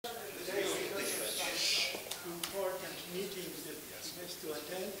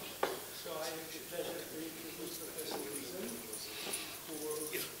content. So I have the pleasure to introduce Professor Bizoń, who will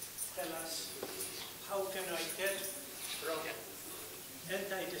tell us how can I get from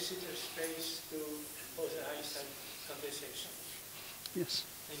anti-de Sitter space to Bose-Einstein condensation. Yes.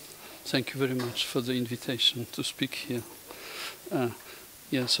 Thank you. Thank you very much for the invitation to speak here.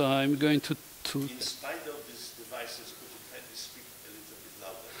 Yeah, so I'm going to... In spite of these devices, could you kindly speak a little bit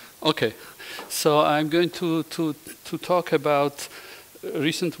louder? Okay. So I'm going to talk about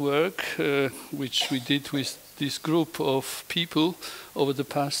recent work which we did with this group of people over the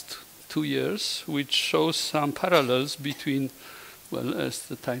past 2 years, which shows some parallels between, well, as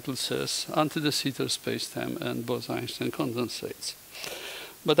the title says, anti-de Sitter spacetime and Bose-Einstein condensates.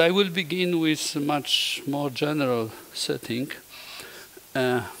 But I will begin with a much more general setting,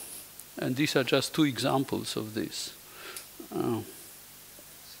 and these are just 2 examples of this.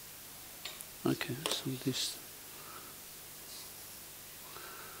 Okay, so this.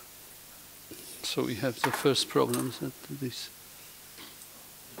 So we have the first problems at this.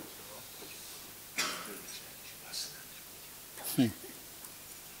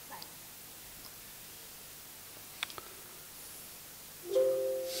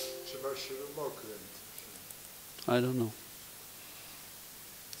 I don't know.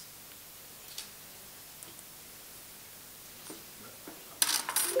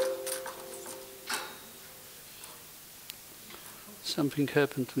 Something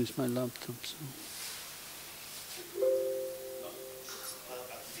happened with my laptop. So.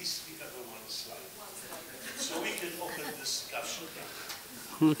 At least we have one slide. So we can open discussion.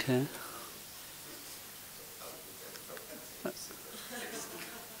 Okay.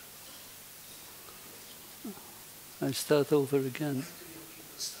 I start over again.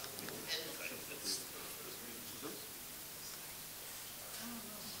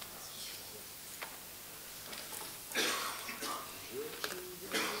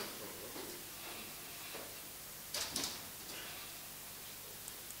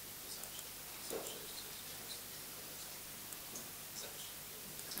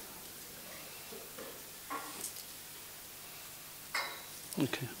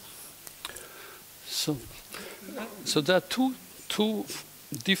 Okay. So there are two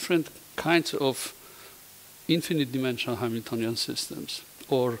different kinds of infinite dimensional Hamiltonian systems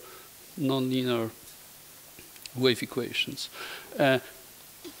or nonlinear wave equations.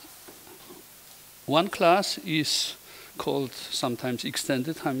 One class is called sometimes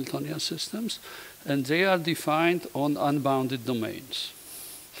extended Hamiltonian systems, and they are defined on unbounded domains.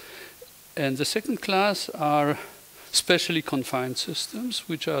 And the second class are specially confined systems,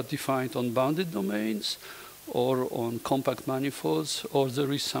 which are defined on bounded domains or on compact manifolds, or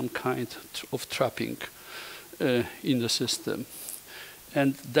there is some kind of trapping in the system.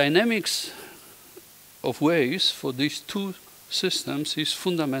 And dynamics of waves for these 2 systems is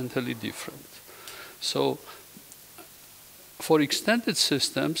fundamentally different. So for extended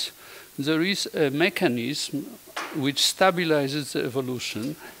systems, there is a mechanism which stabilizes the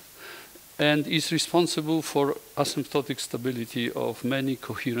evolution and is responsible for asymptotic stability of many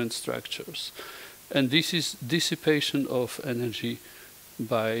coherent structures. And this is dissipation of energy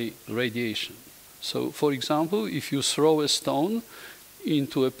by radiation. So, for example, if you throw a stone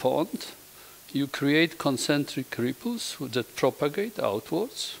into a pond, you create concentric ripples that propagate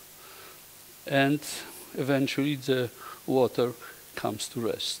outwards, and eventually the water comes to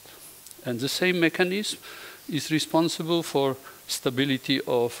rest. And the same mechanism is responsible for stability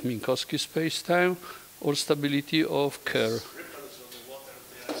of Minkowski spacetime or stability of Kerr. Ripples on the water,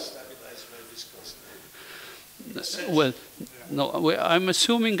 they are stabilized by viscosity. Well, no, I'm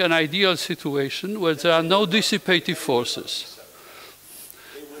assuming an ideal situation where there are no dissipative forces.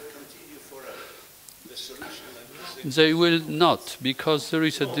 They will continue forever. The solution like this. They will not, because there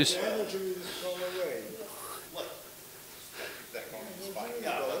is a The energy will go away. What?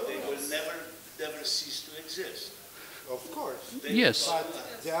 Yeah, but they will never cease to exist. Of course. Yes.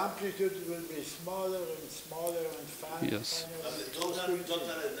 But the amplitude will be smaller and smaller and finer. Yes. But the total energy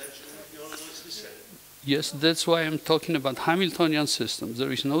will be always the same. Yes, that's why I'm talking about Hamiltonian systems.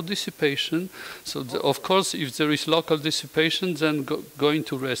 There is no dissipation. So, of course, if there is local dissipation, then going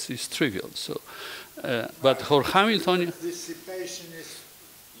to rest is trivial. So, but for Hamiltonian... Dissipation is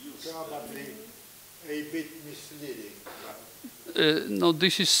probably a bit misleading. No,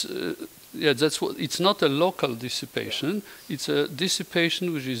 this is... yeah, that's what. It's not a local dissipation. It's a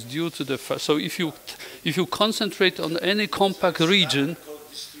dissipation which is due to the... So if you concentrate on any compact region...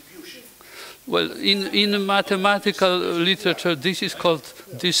 Well, in mathematical literature, this is called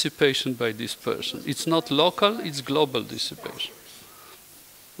dissipation by dispersion. It's not local, it's global dissipation.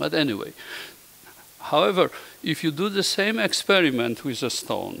 But anyway, However, if you do the same experiment with a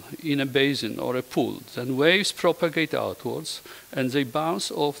stone in a basin or a pool, then waves propagate outwards and they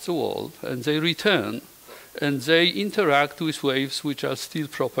bounce off the wall and they return and they interact with waves which are still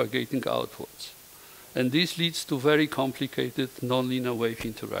propagating outwards. And this leads to very complicated nonlinear wave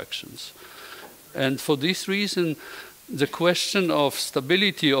interactions. And for this reason, the question of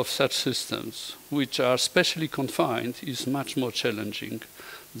stability of such systems, which are specially confined, is much more challenging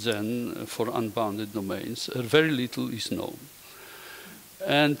than for unbounded domains. Very little is known.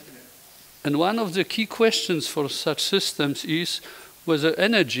 And one of the key questions for such systems is whether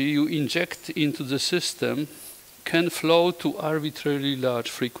energy you inject into the system can flow to arbitrarily large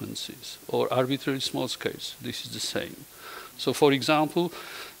frequencies or arbitrarily small scales. This is the same. So for example,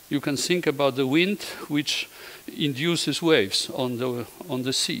 you can think about the wind which induces waves on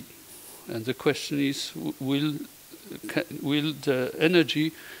the sea. And the question is, will the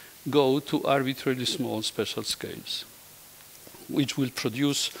energy go to arbitrarily small special scales, which will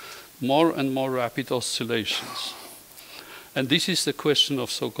produce more and more rapid oscillations. And this is the question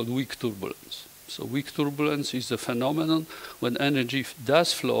of so-called weak turbulence. So weak turbulence is the phenomenon when energy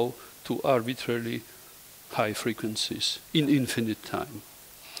does flow to arbitrarily high frequencies in infinite time.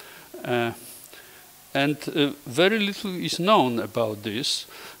 Very little is known about this.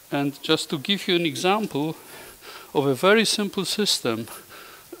 And just to give you an example of a very simple system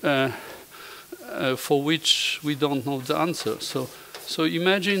for which we don't know the answer. So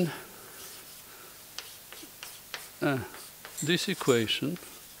imagine this equation.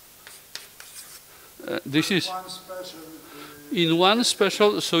 This is in one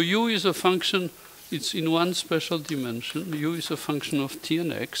special, so U is a function, it's in one special dimension. U is a function of t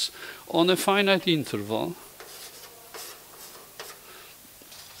and x on a finite interval.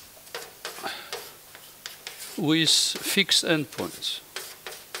 With fixed endpoints.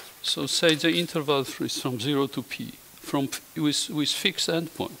 So say the interval is from 0 to p, with fixed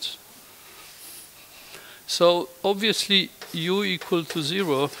endpoints. So obviously U equal to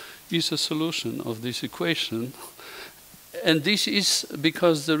 0 is a solution of this equation. And this is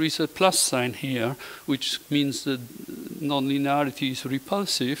because there is a plus sign here, which means that nonlinearity is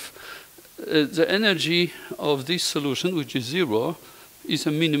repulsive. The energy of this solution, which is 0, is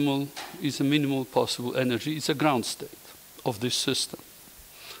a minimal possible energy. It's a ground state of this system.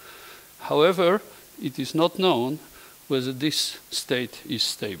 However, it is not known whether this state is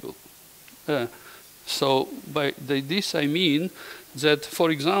stable. So by this I mean that, for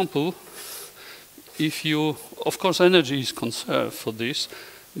example, if you, of course energy is conserved for this,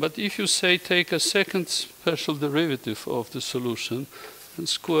 but if you say take a second special derivative of the solution and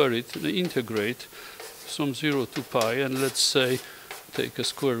square it and integrate from 0 to pi, and let's say take a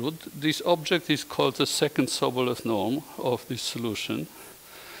square root. This object is called the second Sobolev norm of this solution.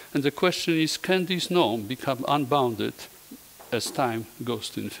 And the question is, can this norm become unbounded as time goes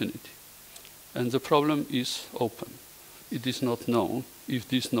to infinity? And the problem is open. It is not known if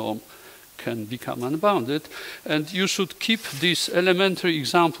this norm can become unbounded. And you should keep this elementary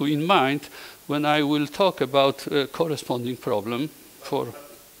example in mind when I will talk about a corresponding problem for...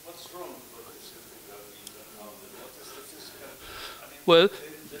 Well,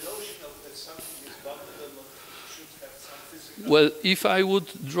 well, if I would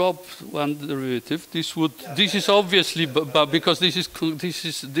drop one derivative, this is obviously, because this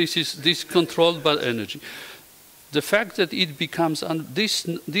is controlled by energy. The fact that it becomes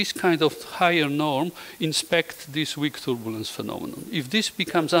this kind of higher norm inspect this weak turbulence phenomenon. If this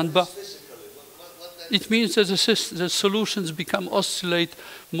becomes unbounded, it means that the solutions become oscillate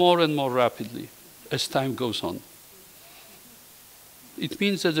more and more rapidly as time goes on. It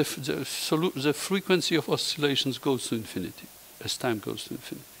means that the frequency of oscillations goes to infinity as time goes to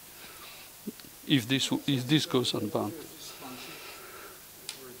infinity. If this goes unbound.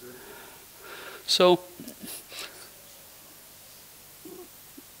 So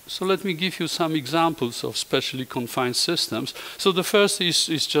let me give you some examples of specially confined systems. So the first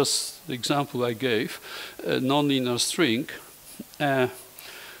is just the example I gave, a nonlinear string.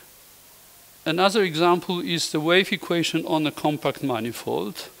 Another example is the wave equation on a compact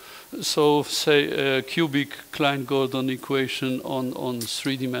manifold. So say a cubic Klein-Gordon equation on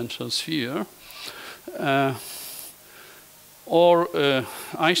three-dimensional sphere. Or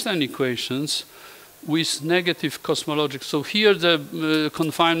Einstein equations with negative cosmological. So here the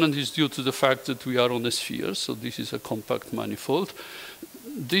confinement is due to the fact that we are on a sphere. So this is a compact manifold.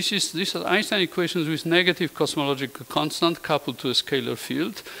 These are Einstein equations with negative cosmological constant coupled to a scalar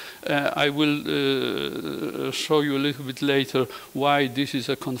field. I will show you a little bit later why this is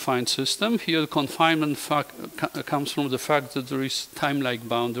a confined system. Here the confinement comes from the fact that there is time-like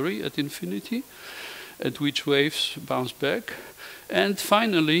boundary at infinity. at which waves bounce back. And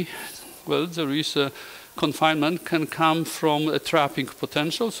finally, well, there is a confinement can come from a trapping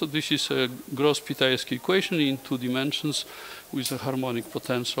potential. So this is a Gross-Pitaevsky equation in 2 dimensions with a harmonic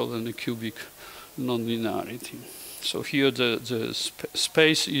potential and a cubic nonlinearity. So here the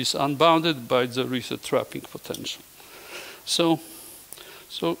space is unbounded, but there is a trapping potential. So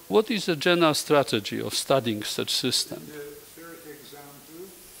what is the general strategy of studying such system? In the third example,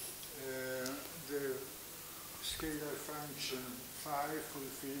 the scalar function phi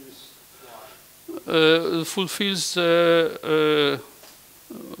fulfills the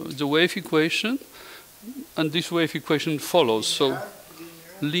wave equation, and this wave equation follows. So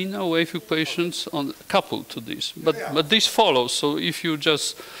linear wave equations on coupled to this, but this follows. So if you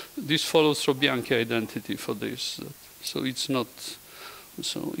just this follows from Bianchi identity for this. So it's not.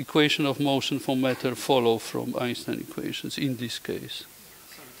 So equation of motion for matter follow from Einstein equations in this case.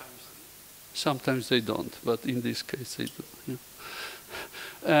 Sometimes they don't, but in this case they do.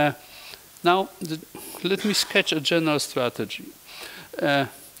 Yeah. Now, let me sketch a general strategy.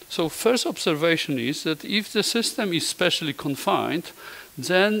 So first observation is that if the system is specially confined,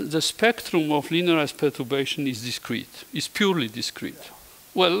 then the spectrum of linearized perturbation is discrete, is purely discrete.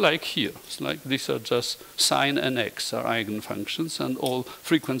 Well, like here, it's like these are just sine and x are eigenfunctions, and all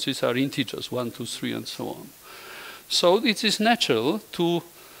frequencies are integers, 1, 2, 3, and so on. So it is natural to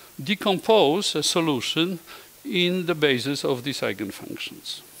decompose a solution in the basis of these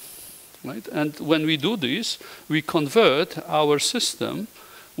eigenfunctions. Right? And when we do this, we convert our system,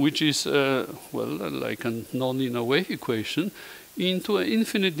 which is, well, like a nonlinear wave equation, into an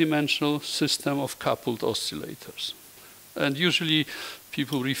infinite dimensional system of coupled oscillators. And usually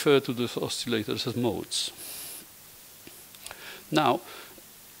people refer to those oscillators as modes. Now,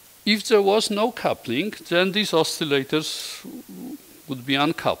 if there was no coupling, then these oscillators would be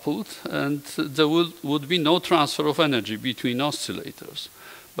uncoupled, and there would be no transfer of energy between oscillators.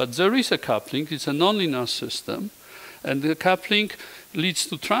 But there is a coupling, it's a nonlinear system, and the coupling leads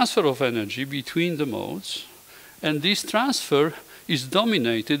to transfer of energy between the modes, and this transfer is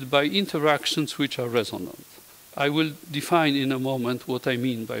dominated by interactions which are resonant. I will define in a moment what I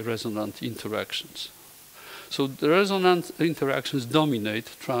mean by resonant interactions. So the resonant interactions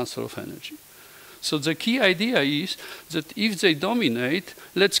dominate transfer of energy. So the key idea is that if they dominate,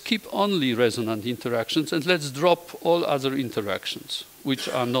 let's keep only resonant interactions and let's drop all other interactions which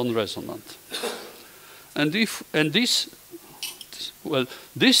are non-resonant. And this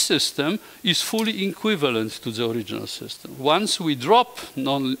system is fully equivalent to the original system. Once we drop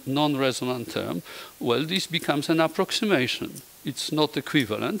non-resonant term, well, this becomes an approximation. It's not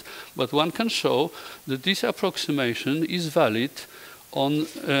equivalent, but one can show that this approximation is valid on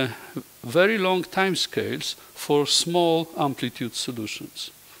very long time scales for small amplitude solutions.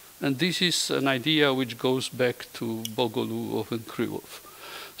 And this is an idea which goes back to Bogolubov and Krylov.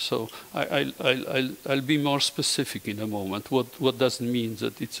 So I'll be more specific in a moment. What does it mean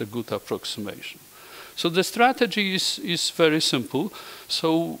that it's a good approximation? So the strategy is very simple.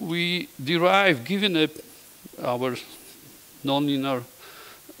 So we derive, given our nonlinear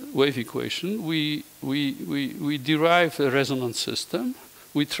wave equation, we derive a resonant system.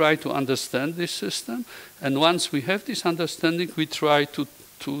 We try to understand this system. And once we have this understanding, we try to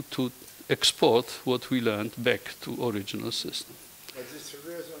export what we learned back to original system. But this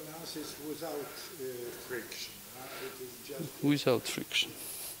resonance is without friction. It is just without friction.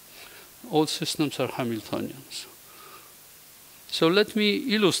 All systems are Hamiltonians. So let me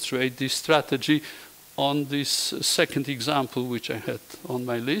illustrate this strategy on this second example which I had on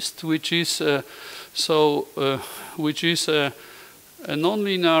my list, which is a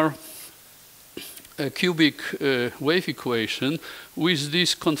nonlinear cubic wave equation with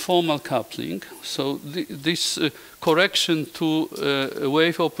this conformal coupling. So this correction to a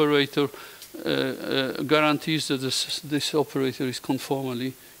wave operator guarantees that this operator is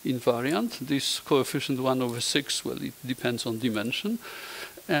conformally invariant. This coefficient 1/6, well, it depends on dimension.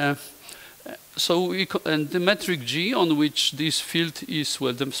 And the metric G on which this field is,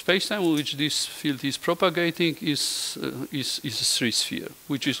 well, the spacetime on which this field is propagating is a 3-sphere,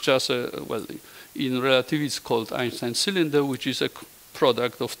 which is just well, in relativity it's called Einstein cylinder, which is a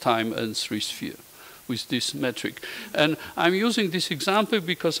product of time and 3-sphere with this metric. And I'm using this example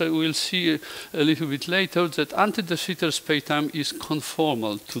because I will see a little bit later that anti-de Sitter spacetime is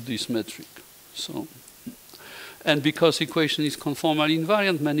conformal to this metric. So. And because equation is conformally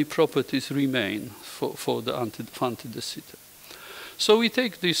invariant, many properties remain for the anti-de Sitter. So we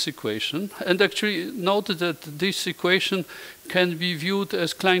take this equation, and actually note that this equation can be viewed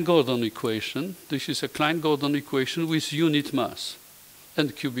as Klein-Gordon equation. This is a Klein-Gordon equation with unit mass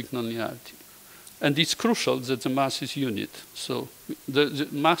and cubic nonlinearity. And it's crucial that the mass is unit. So the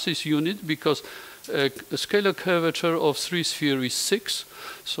mass is unit because a scalar curvature of 3 sphere is 6.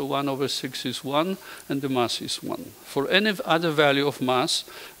 So 1 over 6 is 1, and the mass is 1. For any other value of mass,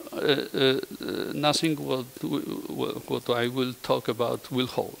 nothing what I will talk about will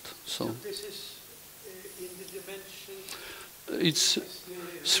hold. So this is in the dimension. It's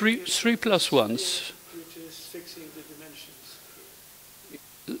 3 plus 1s. Which is fixing the dimensions.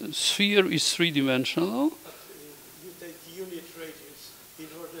 Sphere is 3-dimensional. But you take the unit radius in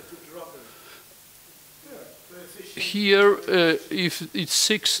order to drop it. Here, if it's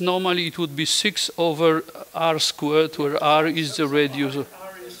 6, normally it would be 6 over r squared, where r is the radius of...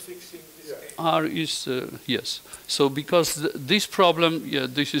 R is fixing the scale. R is, yes. So because this problem,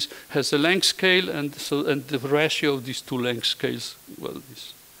 this has a length scale, and the ratio of these two length scales, well,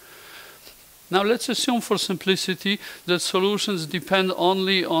 is. Now let's assume for simplicity that solutions depend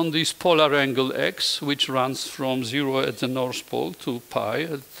only on this polar angle x, which runs from 0 at the north pole to pi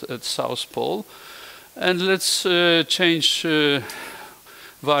at south pole. And let's change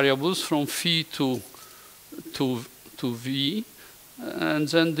variables from phi to v, and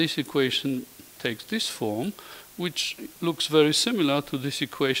then this equation takes this form, which looks very similar to this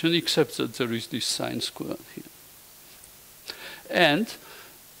equation, except that there is this sine squared here. And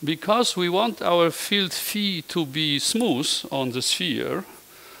because we want our field phi to be smooth on the sphere,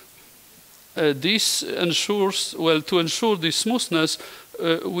 this ensures, well, to ensure this smoothness,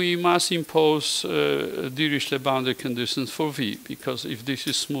 we must impose Dirichlet boundary conditions for v, because if this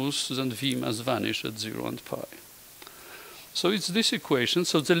is smooth, then v must vanish at 0 and pi. So it's this equation.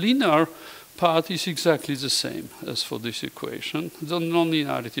 So the linear part is exactly the same as for this equation. The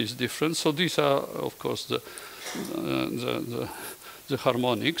nonlinearity is different. So these are, of course, the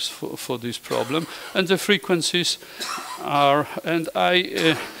harmonics for this problem. And the frequencies are, and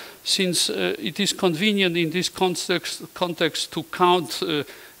since it is convenient in this context to count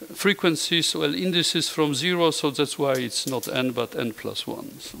frequencies, well, indices from 0, so that's why it's not n, but n plus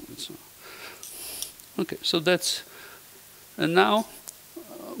 1. So it's, okay, so that's, and now,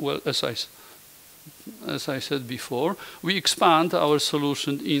 well, as I said before, we expand our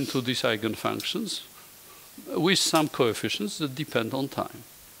solution into these eigenfunctions with some coefficients that depend on time.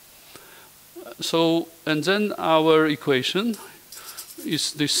 So, and then our equation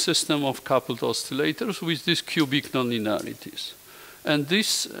is this system of coupled oscillators with these cubic nonlinearities. And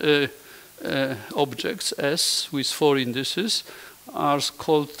these objects, S, with 4 indices, are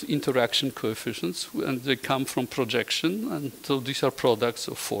called interaction coefficients, and they come from projection, and so these are products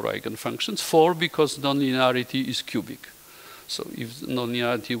of 4 eigenfunctions. 4 because nonlinearity is cubic. So if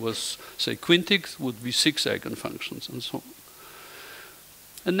nonlinearity was, say, quintic, it would be 6 eigenfunctions, and so on.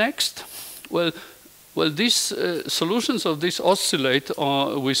 And next, well, these solutions of this oscillate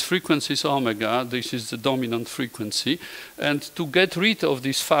with frequencies omega. This is the dominant frequency. And to get rid of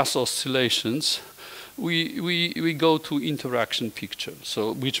these fast oscillations, we go to interaction picture,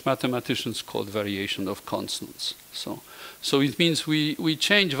 so which mathematicians call variation of constants. So it means we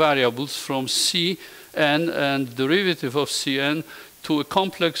change variables from Cn and derivative of Cn to a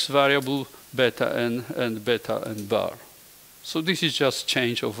complex variable beta n and beta n bar. So this is just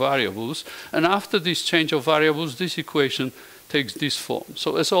change of variables. And after this change of variables, this equation takes this form.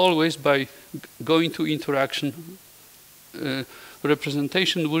 So as always, by going to interaction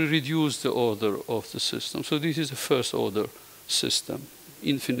representation, will reduce the order of the system. So this is a first order system,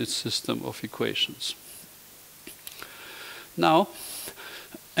 infinite system of equations. Now,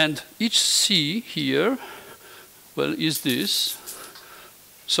 and each C here, well, is this.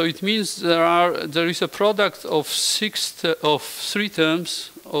 So it means there is a product of 3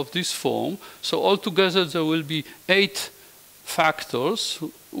 terms of this form. So altogether there will be 8 factors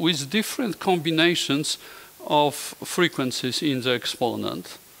with different combinations of frequencies in the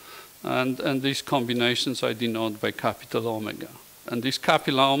exponent. And these combinations I denote by capital omega. And this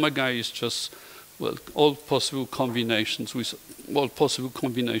capital omega is just, well, all possible combinations with all possible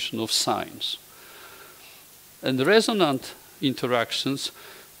combination of signs. And the resonant interactions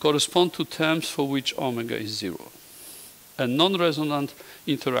correspond to terms for which omega is 0. And non-resonant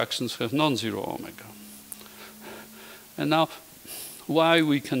interactions have non-zero omega. And now, why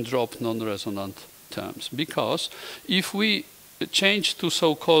we can drop non-resonant terms? Because if we change to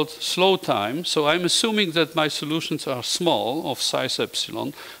so-called slow time, so I'm assuming that my solutions are small, of size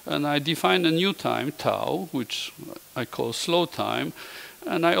epsilon, and I define a new time, tau, which I call slow time,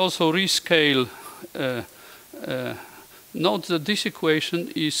 and I also rescale. Note that this equation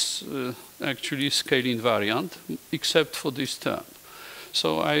is actually scale invariant, except for this term.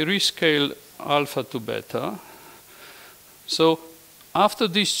 So I rescale alpha to beta. So after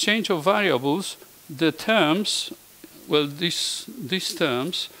this change of variables, the terms, well, these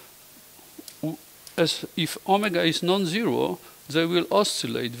terms, as if omega is non-zero, they will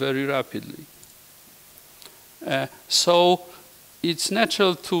oscillate very rapidly. So it's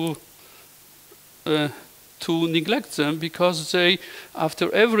natural to neglect them because they,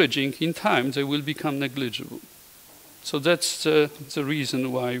 after averaging in time, they will become negligible. So that's the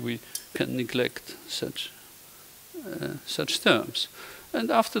reason why we can neglect such terms. And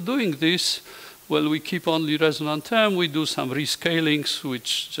after doing this, well, we keep only resonant term, we do some rescalings,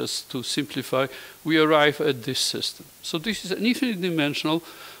 which, just to simplify, we arrive at this system. So this is an infinite dimensional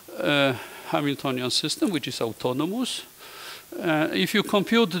Hamiltonian system, which is autonomous. If you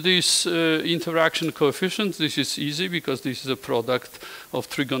compute this interaction coefficient, this is easy because this is a product of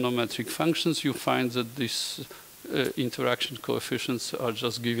trigonometric functions. You find that these interaction coefficients are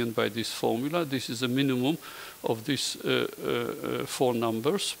just given by this formula. This is a minimum of these 4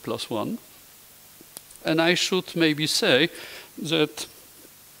 numbers plus 1. And I should maybe say that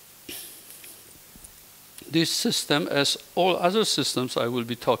this system, as all other systems I will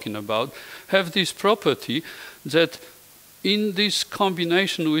be talking about, have this property that in this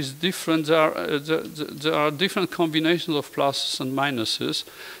combination with different, there are different combinations of pluses and minuses.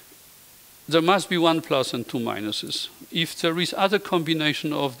 There must be 1 plus and 2 minuses. If there is other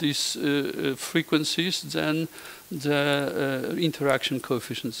combination of these frequencies, then the interaction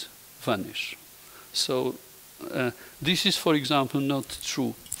coefficients vanish. So this is, for example, not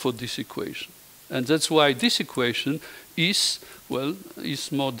true for this equation. And that's why this equation is, well, is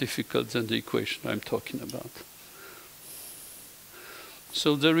more difficult than the equation I'm talking about.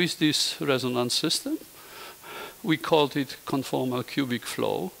 So there is this resonance system. We called it conformal cubic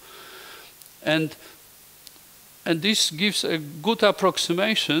flow. And this gives a good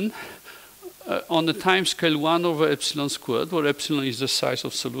approximation on the time scale 1 over epsilon squared, where epsilon is the size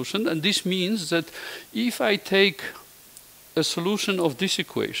of solution. And this means that if I take a solution of this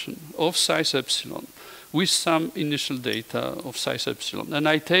equation of size epsilon with some initial data of size epsilon, and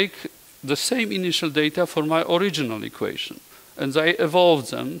I take the same initial data for my original equation, and I evolve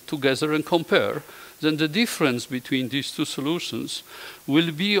them together and compare, then the difference between these two solutions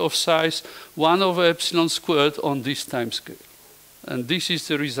will be of size 1 over epsilon squared on this time scale. And this is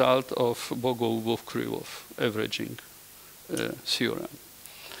the result of Bogov-Krylov averaging theorem.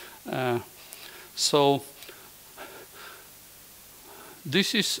 So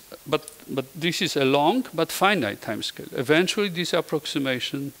this is, but this is a long but finite time scale. Eventually, this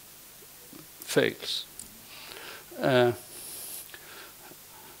approximation fails.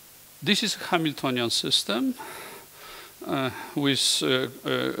 This is a Hamiltonian system with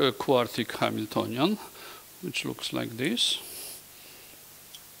a quartic Hamiltonian, which looks like this.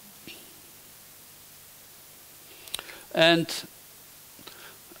 And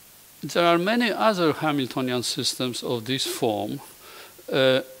there are many other Hamiltonian systems of this form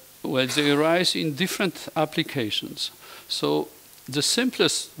where they arise in different applications. So the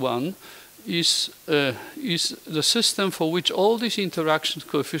simplest one is the system for which all these interaction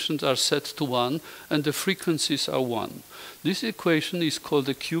coefficients are set to 1 and the frequencies are 1. This equation is called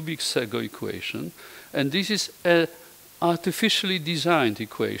the cubic Sego equation, and this is an artificially designed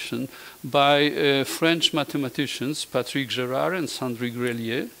equation by French mathematicians Patrick Gérard and Sandrine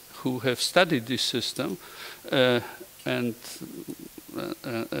Grelier, who have studied this system and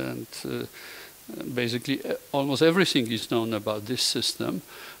basically almost everything is known about this system.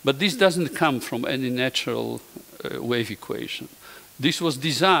 But this doesn't come from any natural wave equation. This was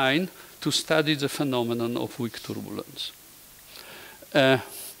designed to study the phenomenon of weak turbulence.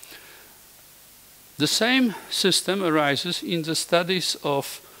 The same system arises in the studies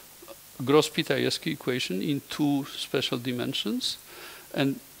of Gross-Pitajewski equation in 2 special dimensions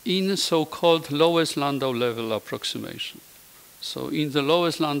and in so-called lowest Landau level approximation. So in the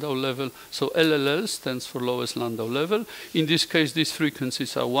lowest Landau level, so LLL stands for lowest Landau level. In this case, these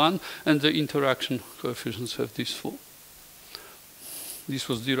frequencies are 1, and the interaction coefficients have this form. This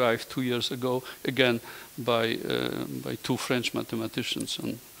was derived 2 years ago, again, by 2 French mathematicians.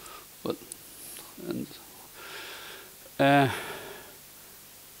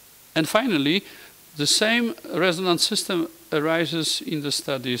 And finally, the same resonance system arises in the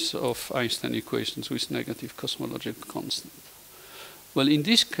studies of Einstein equations with negative cosmological constant. Well, in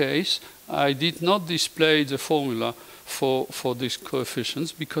this case, I did not display the formula for these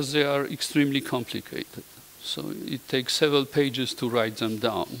coefficients because they are extremely complicated. So it takes several pages to write them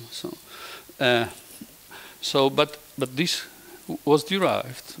down. But this was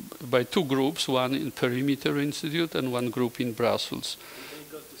derived by 2 groups, one in Perimeter Institute and one group in Brussels. And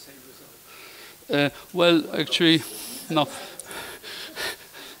they got the same result? Well, actually, no.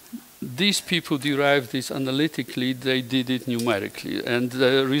 these people derived this analytically, they did it numerically. And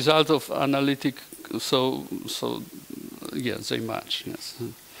the result of analytic, yes, they match, yes.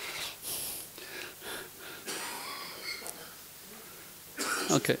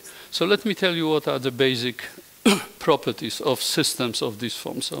 Okay, so let me tell you what are the basic properties of systems of this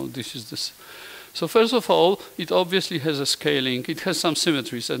form. So this is this. So first of all, it obviously has a scaling. It has some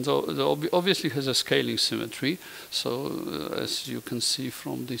symmetries, and obviously has a scaling symmetry. So as you can see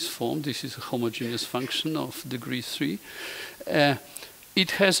from this form, this is a homogeneous function of degree 3.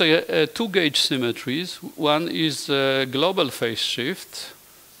 It has two gauge symmetries. One is a global phase shift,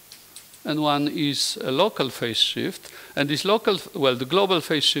 and one is a local phase shift. And this local, well, the global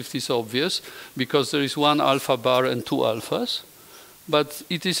phase shift is obvious because there is one alpha bar and two alphas. But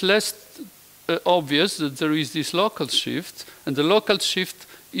it is less obvious that there is this local shift, and the local shift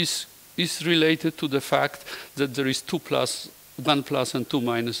is related to the fact that there is 1 plus and 2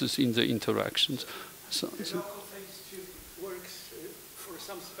 minuses in the interactions. So, the local phase shift works for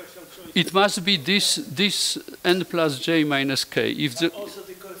some special choice. it must be this n plus j minus k. If but also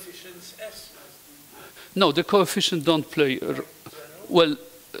the coefficients S must be. No, the coefficient don't play. Well,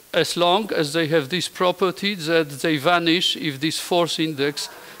 as long as they have this property that they vanish if this force index.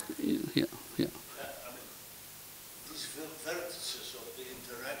 Yeah. These vertices of the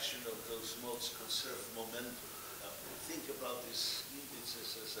interaction of those modes conserve momentum. Think about these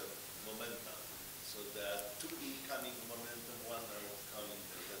indices as a momentum. So there are two incoming momentum, one outgoing,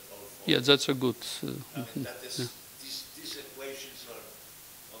 and that all forms. Yeah, that's a good. That is, these equations are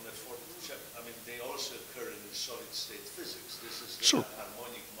on a they also occur in solid state physics. This is the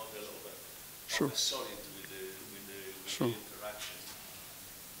harmonic model of a solid with the interaction.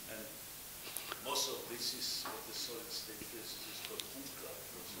 And most of this is what the solid state physics is called ultra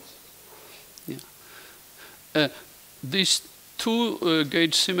processes. Yeah. These two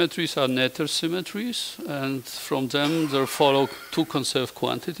gauge symmetries are Netter symmetries, and from them there follow two conserved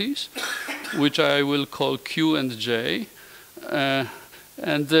quantities, which I will call Q and J.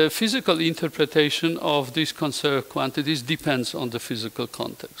 And the physical interpretation of these conserved quantities depends on the physical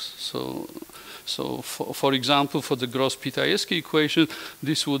context. So for example, for the Gross-Pitayevsky equation,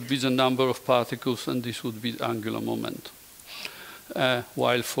 this would be the number of particles, and this would be angular momentum.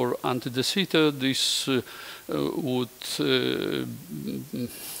 While for anti-de Sitter, this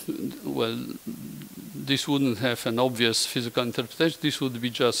this wouldn't have an obvious physical interpretation. This would be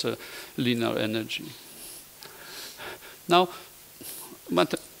just a linear energy. Now, Is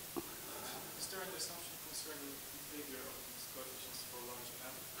there an assumption concerning behavior of these coefficients for large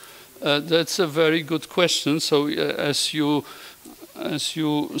n? That's a very good question. So as you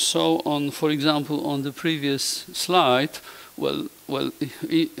saw on, for example, on the previous slide,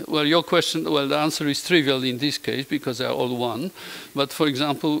 your question, the answer is trivial in this case because they are all one. But for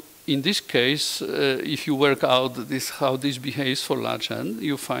example, in this case, if you work out how this behaves for large n,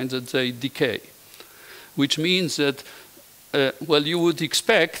 you find that they decay, which means that you would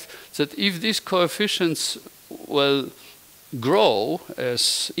expect that if these coefficients, grow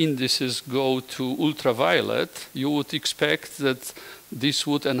as indices go to ultraviolet, you would expect that this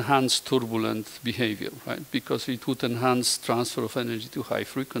would enhance turbulent behavior, right? Because it would enhance transfer of energy to high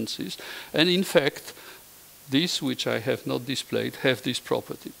frequencies. And in fact, these, which I have not displayed, have this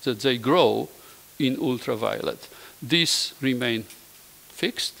property, that they grow in ultraviolet. These remain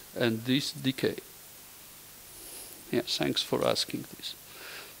fixed, and these decay. Yes, thanks for asking this.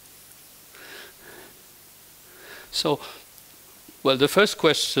 So, the first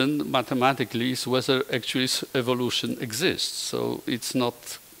question mathematically is whether actually evolution exists. So it's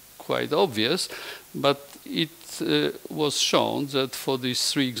not quite obvious, but it was shown that for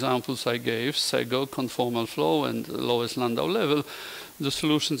these three examples I gave, SEGO, conformal flow, and lowest Landau level, the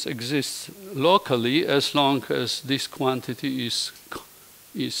solutions exist locally as long as this quantity is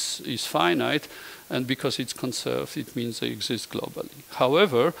finite. And because it's conserved, it means they exist globally.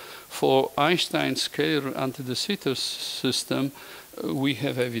 However, for Einstein's scalar anti-de Sitter system, we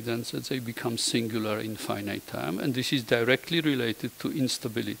have evidence that they become singular in finite time, and this is directly related to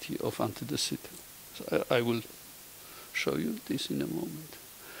instability of anti-de Sitter. So I will show you this in a moment.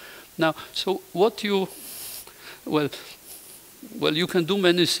 Now, so what you can do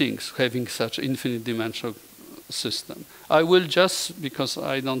many things having such infinite dimensional system. I will just, because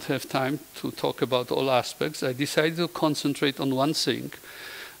I don't have time to talk about all aspects, I decided to concentrate on one thing,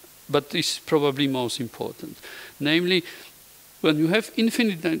 but this is probably most important. Namely, when you have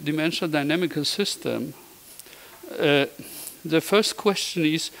infinite dimensional dynamical system, the first question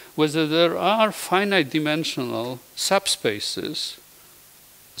is whether there are finite dimensional subspaces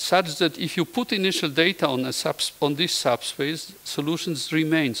such that if you put initial data on this subspace, solutions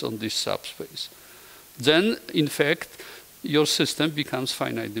remains on this subspace. Then, in fact, your system becomes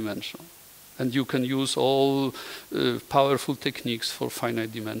finite dimensional. And you can use all powerful techniques for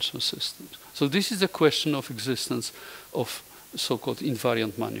finite dimensional systems. So this is a question of existence of so-called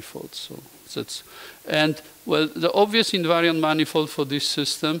invariant manifolds. So that's, and well, the obvious invariant manifold for this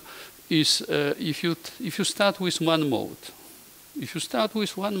system is if you start with one mode. If you start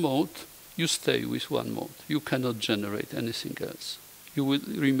with one mode, you stay with one mode. You cannot generate anything else. You will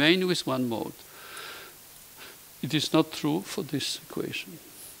remain with one mode. It is not true for this equation.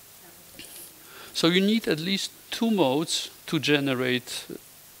 So you need at least two modes to generate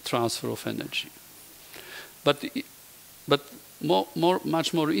transfer of energy. But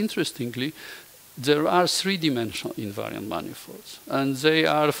much more interestingly, there are three-dimensional invariant manifolds. And they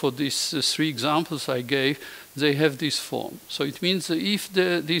are, for these three examples I gave, they have this form. So it means that if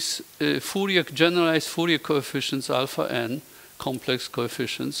these generalized Fourier coefficients alpha n, complex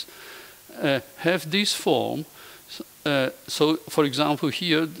coefficients, have this form, so for example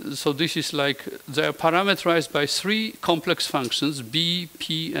here, so this is like, they are parameterized by three complex functions, b,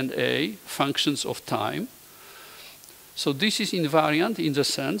 p, and a, functions of time. So this is invariant in the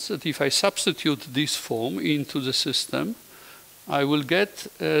sense that if I substitute this form into the system, I will get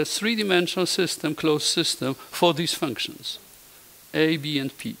a three-dimensional system, closed system, for these functions, a, b,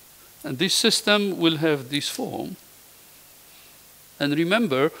 and p. And this system will have this form. And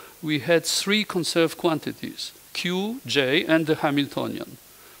remember, we had three conserved quantities, q, j, and the Hamiltonian.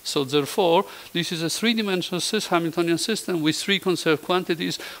 So therefore, this is a three-dimensional Hamiltonian system with three conserved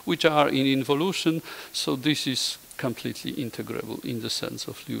quantities which are in involution. So this is completely integrable in the sense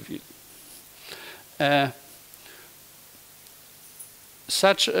of Liouville.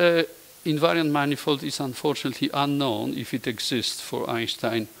 Such an invariant manifold is unfortunately unknown if it exists for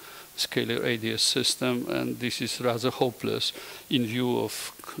Einstein scalar AdS system, and this is rather hopeless in view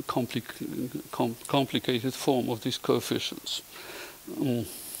of complicated form of these coefficients.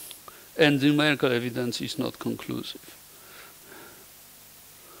 And numerical evidence is not conclusive.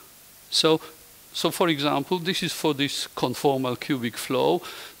 So for example, this is for this conformal cubic flow.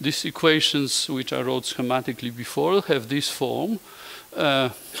 These equations, which I wrote schematically before, have this form.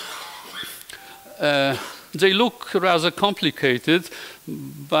 They look rather complicated,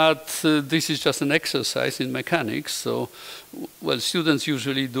 but this is just an exercise in mechanics. So, well, students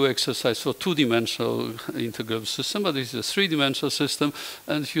usually do exercise for two-dimensional integrable system, but this is a three-dimensional system.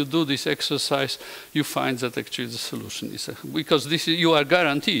 And if you do this exercise, you find that actually the solution is, because this is, you are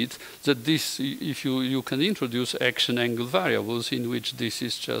guaranteed that this, if you can introduce action angle variables in which this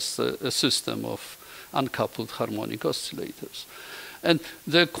is just a system of uncoupled harmonic oscillators. And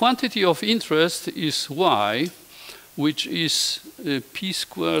the quantity of interest is y, which is p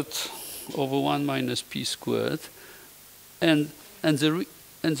squared over 1 minus p squared. And the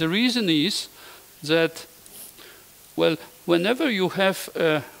reason is that, well, whenever you have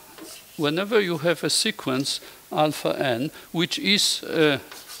a sequence alpha n, which is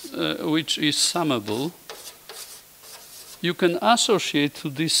summable, you can associate to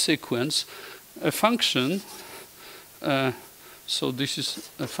this sequence a function. So this is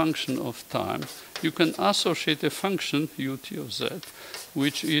a function of time. You can associate a function ut of z,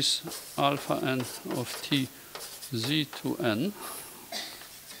 which is alpha n of t z to n.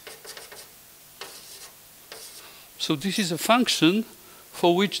 So this is a function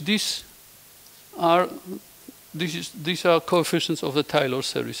for which these are coefficients of the Taylor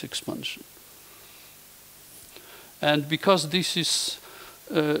series expansion. And because this is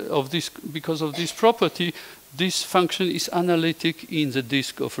because of this property, this function is analytic in the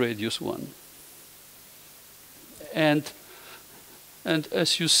disk of radius 1. And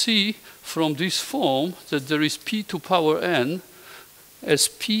as you see from this form that there is p to power n, as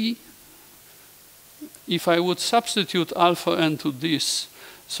p, if I would substitute alpha n to this,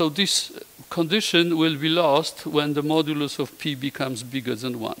 so this condition will be lost when the modulus of p becomes bigger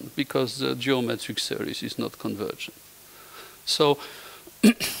than 1, because the geometric series is not convergent. So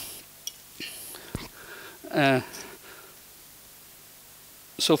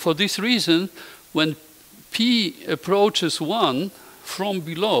so for this reason, when p approaches 1 from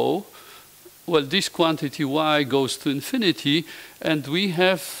below, well, this quantity y goes to infinity, and we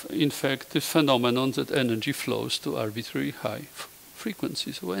have, in fact, the phenomenon that energy flows to arbitrary high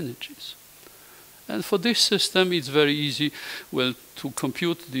frequencies of energies. And for this system, it's very easy, well, to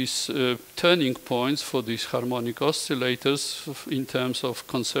compute these turning points for these harmonic oscillators in terms of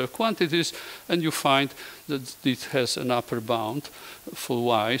conserved quantities, and you find that it has an upper bound for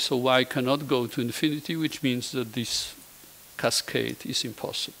y, so y cannot go to infinity, which means that this cascade is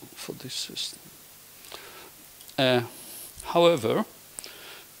impossible for this system. However,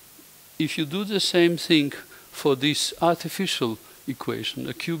 if you do the same thing for this artificial equation,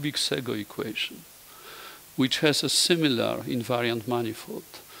 a cubic Sego equation, which has a similar invariant manifold,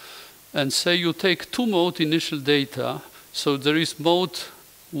 and say you take two-mode initial data, so there is mode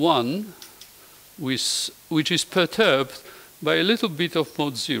 1, which is perturbed by a little bit of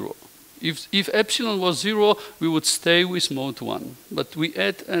mode 0. If epsilon was 0, we would stay with mode 1. But we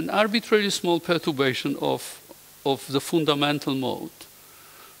add an arbitrarily small perturbation of the fundamental mode.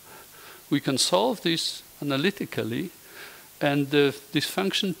 We can solve this analytically, and this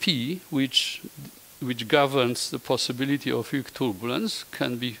function p, which governs the possibility of weak turbulence,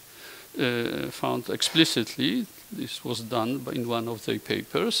 can be found explicitly. This was done in one of the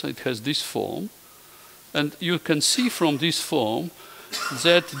papers. It has this form. And you can see from this form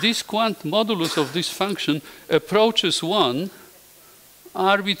that this modulus of this function approaches 1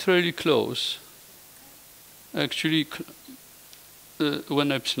 arbitrarily close, actually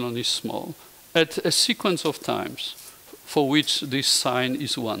when epsilon is small, at a sequence of times for which this sign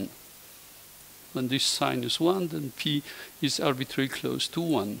is 1. When this sign is 1, then p is arbitrarily close to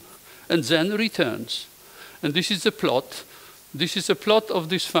 1, and then returns. And this is the plot. This is a plot of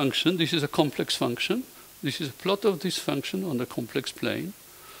this function. This is a complex function. This is a plot of this function on the complex plane.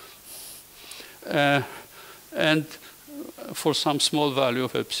 And for some small value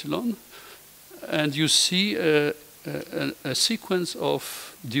of epsilon. And you see a sequence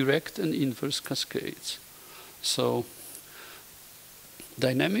of direct and inverse cascades. So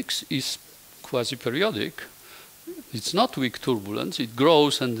dynamics is quasi-periodic. It's not weak turbulence. It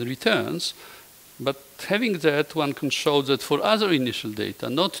grows and returns. But having that, one can show that for other initial data,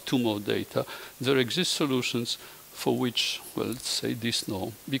 not two-mode data, there exist solutions for which, well, let's say this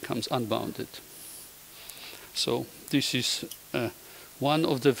norm becomes unbounded. So this is one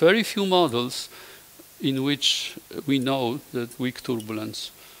of the very few models in which we know that weak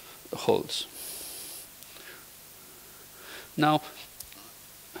turbulence holds. Now,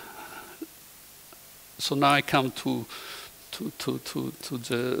 so now I come to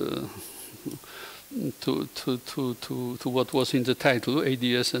what was in the title,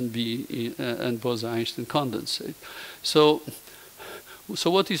 AdS and and Bose-Einstein condensate. So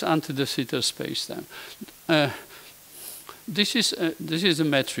what is anti-de Sitter spacetime? This is a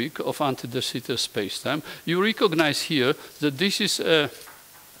metric of anti-de Sitter spacetime. You recognize here that this is the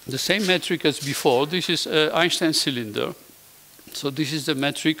same metric as before. This is Einstein cylinder. So this is the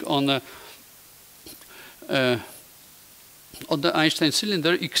metric on the Einstein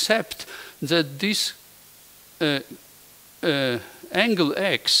cylinder, except that this angle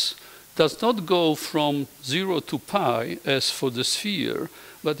x does not go from 0 to pi as for the sphere,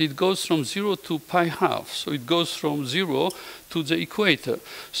 but it goes from 0 to pi half. So it goes from 0 to the equator.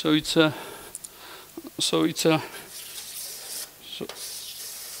 So it's a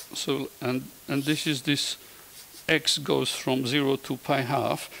and this is this x goes from 0 to pi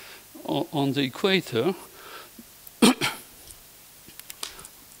half on the equator.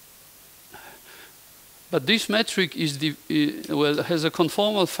 But this metric is has a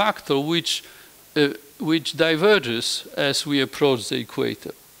conformal factor which diverges as we approach the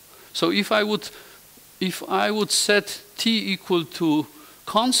equator. So if I would set t equal to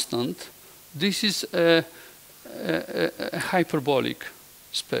constant, this is a hyperbolic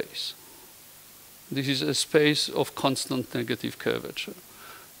space. This is a space of constant negative curvature.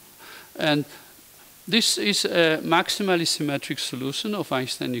 And this is a maximally symmetric solution of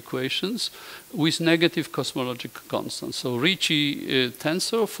Einstein equations with negative cosmological constants. So Ricci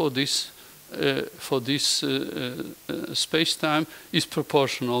tensor for this space-time is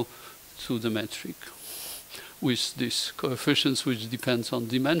proportional to the metric with these coefficients which depends on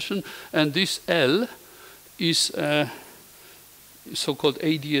dimension. And this L is a so-called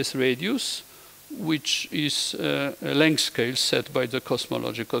AdS radius, which is a length scale set by the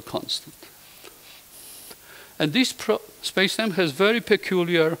cosmological constant. And this spacetime has very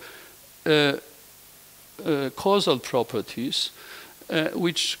peculiar causal properties,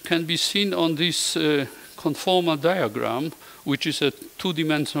 which can be seen on this conformal diagram, which is a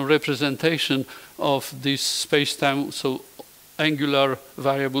two-dimensional representation of this spacetime. So angular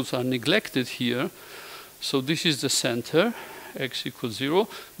variables are neglected here. So this is the center, x equals 0.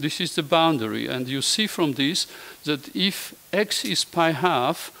 This is the boundary. And you see from this that if x is pi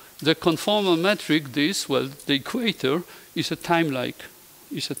half, the conformal metric, the equator, is a time-like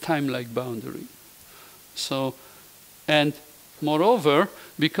boundary. So, and moreover,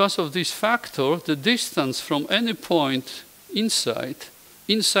 because of this factor, the distance from any point inside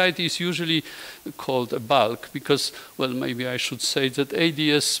inside is usually called a bulk because, well, maybe I should say that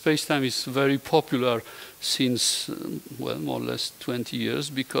AdS spacetime is very popular since, well, more or less 20 years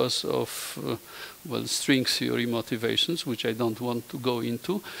because of, well, string theory motivations, which I don't want to go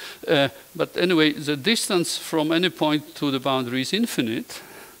into. But anyway, the distance from any point to the boundary is infinite.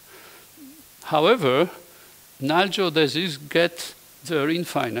 However, null geodesics get there in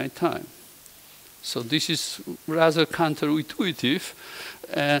finite time. So this is rather counterintuitive.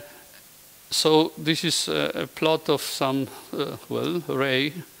 So this is a plot of some, well,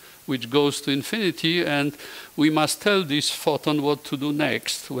 ray which goes to infinity, and we must tell this photon what to do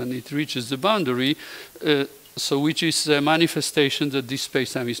next when it reaches the boundary, so which is a manifestation that this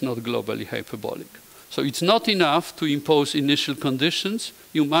spacetime is not globally hyperbolic. So it's not enough to impose initial conditions,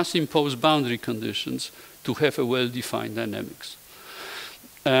 you must impose boundary conditions to have a well-defined dynamics,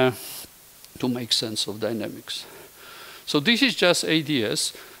 to make sense of dynamics. So this is just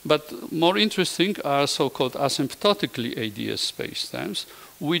AdS, but more interesting are so-called asymptotically AdS spacetimes,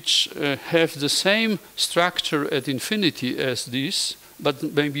 which have the same structure at infinity as this, but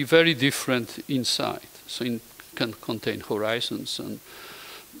may be very different inside. So it can contain horizons. And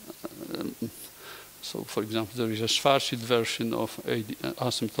so, for example, there is a Schwarzschild version of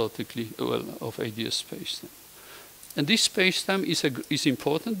asymptotically, well, of AdS spacetime. And this spacetime is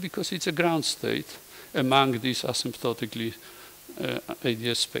important because it's a ground state among these asymptotically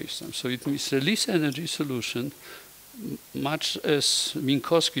AdS spacetime. So it means the least energy solution, much as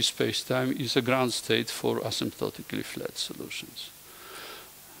Minkowski spacetime is a ground state for asymptotically flat solutions.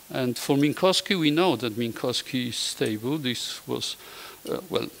 And for Minkowski, we know that Minkowski is stable. This was,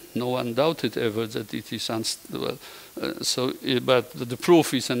 well, no one doubted ever that it is unstable. But the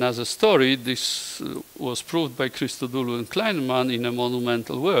proof is another story. This was proved by Christodoulou and Kleinman in a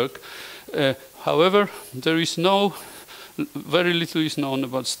monumental work. However, there is very little is known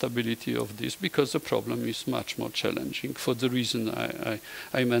about stability of this because the problem is much more challenging for the reason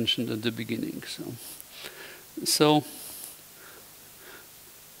I mentioned at the beginning. So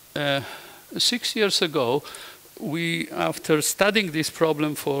 6 years ago, after studying this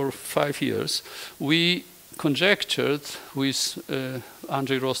problem for 5 years, we conjectured with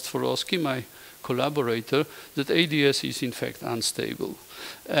Andrzej Rostworowski, my collaborator, that AdS is in fact unstable.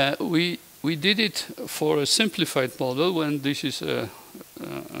 We did it for a simplified model when this is a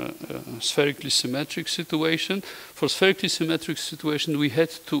spherically symmetric situation. For spherically symmetric situation, we had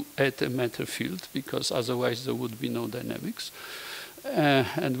to add a matter field because otherwise there would be no dynamics.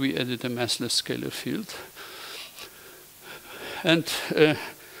 And we added a massless scalar field. And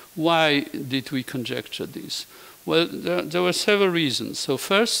why did we conjecture this? Well, there were several reasons. So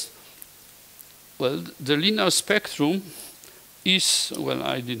first, well, the linear spectrum is, well,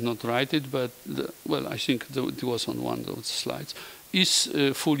 I did not write it, but, well, I think it was on one of the slides, is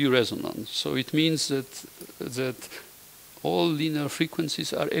fully resonant. So it means that all linear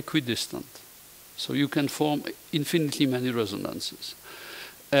frequencies are equidistant. So you can form infinitely many resonances.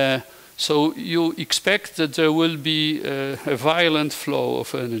 So you expect that there will be a violent flow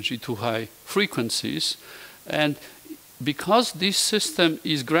of energy to high frequencies. And because this system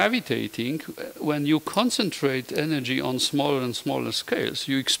is gravitating, when you concentrate energy on smaller and smaller scales,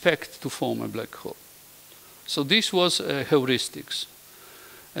 you expect to form a black hole. So this was heuristics.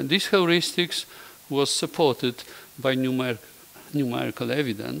 And this heuristics was supported by numerical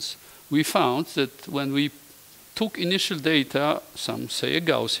evidence. We found that when we took initial data, some say a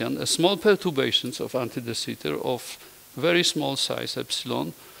Gaussian, small perturbations of anti-de Sitter of very small size,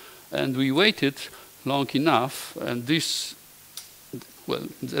 epsilon, and we waited long enough, and this, well,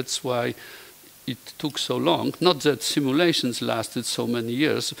 that's why it took so long. Not that simulations lasted so many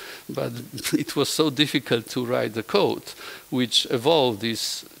years, but it was so difficult to write the code, which evolved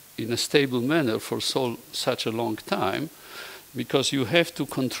this in a stable manner for such a long time, because you have to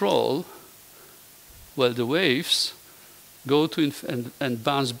control, well, the waves go to and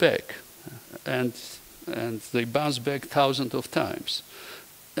bounce back, and they bounce back thousands of times.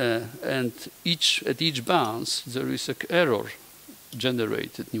 And at each bounce, there is an error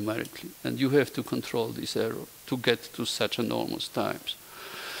generated numerically, and you have to control this error to get to such enormous times.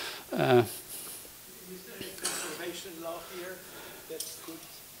 Is there a conservation law here that could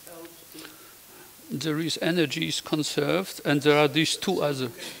help to? There is energy is conserved, and there are these two other. You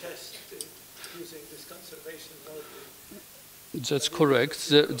can test using this conservation law. That's correct.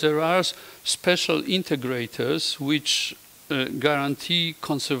 There are special integrators which guarantee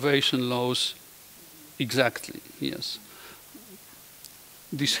conservation laws exactly, yes.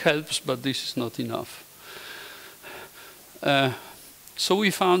 This helps, but this is not enough. So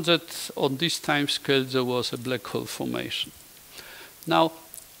we found that on this time scale there was a black hole formation. Now,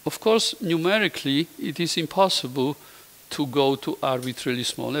 of course, numerically, it is impossible to go to arbitrarily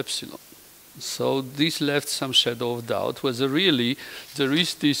small epsilon. So this left some shadow of doubt whether really there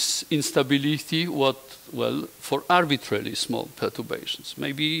is this instability for arbitrarily small perturbations.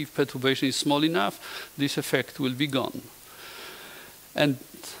 Maybe if perturbation is small enough, this effect will be gone. And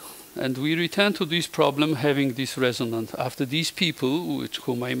we return to this problem having this resonant. After these people,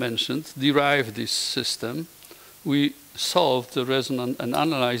 whom I mentioned, derived this system, we solved the resonant and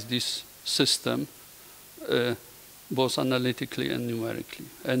analyzed this system both analytically and numerically.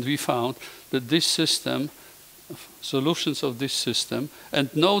 And we found that this system, solutions of this system,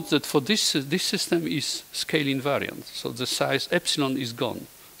 and note that for this system is scale invariant. So the size epsilon is gone.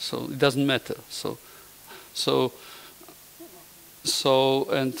 So it doesn't matter.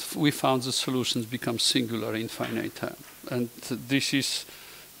 And we found the solutions become singular in finite time. And this is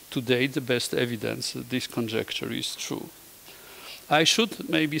today the best evidence that this conjecture is true. I should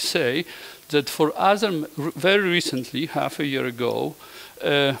maybe say that for other, very recently, half a year ago,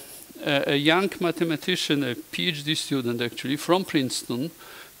 a young mathematician, a PhD student actually, from Princeton,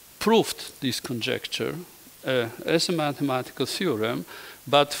 proved this conjecture as a mathematical theorem,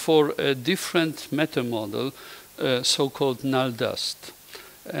 but for a different meta model, so-called null dust.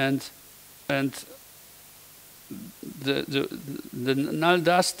 And the null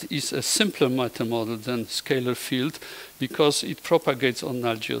dust is a simpler meta model than scalar field because it propagates on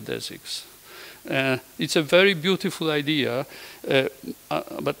null geodesics. It's a very beautiful idea,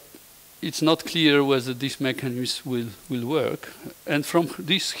 but it's not clear whether this mechanism will work. And from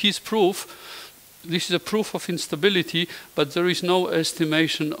this, his proof, this is a proof of instability, but there is no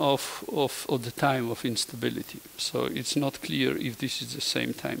estimation of the time of instability. So it's not clear if this is the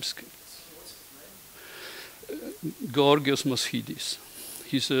same time scale. Georgios Moschidis.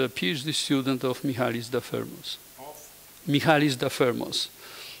 He's a PhD student of Michalis Dafermos. Michalis Dafermos.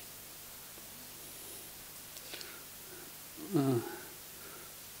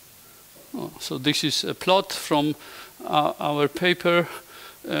 So this is a plot from our paper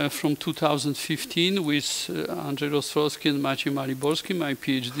from 2015 with Andrzej Ostrowski and Maciej Maliborski, my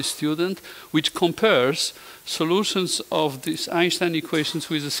PhD student, which compares solutions of these Einstein equations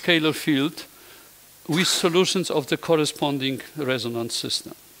with a scalar field with solutions of the corresponding resonance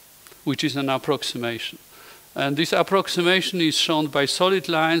system, which is an approximation. And this approximation is shown by solid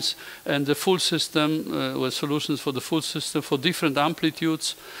lines, and the full system, with solutions for the full system for different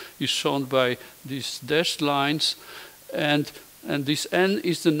amplitudes, is shown by these dashed lines. And this n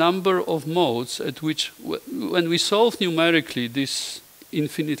is the number of modes at which, when we solve numerically this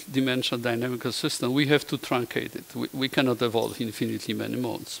infinite dimensional dynamical system, we have to truncate it. We cannot evolve infinitely many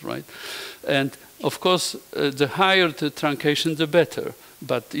modes, right? And of course, the higher the truncation, the better,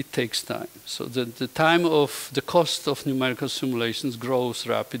 but it takes time. So the time of the cost of numerical simulations grows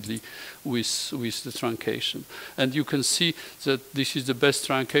rapidly with the truncation. And you can see that this is the best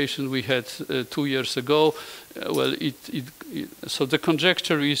truncation we had 2 years ago. So the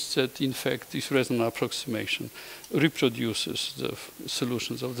conjecture is that, in fact, this resonant approximation reproduces the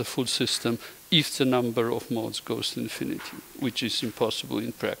solutions of the full system if the number of modes goes to infinity, which is impossible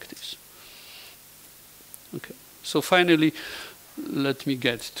in practice. Okay. So finally, let me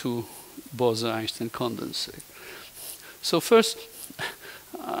get to-Bose-Einstein condensate. So first,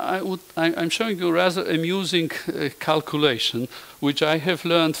 I'm showing you a rather amusing calculation, which I have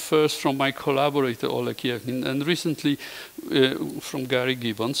learned first from my collaborator Oleg Yevnin, and recently from Gary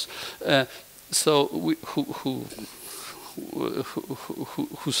Gibbons,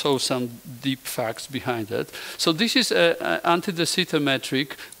 who saw some deep facts behind it. So this is an anti-de Sitter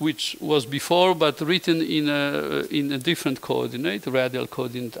metric, which was before, but written in a different coordinate, radial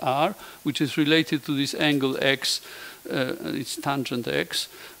coordinate r, which is related to this angle x, it's tangent x,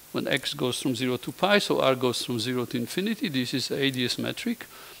 when x goes from 0 to pi, so r goes from 0 to infinity. This is AdS metric.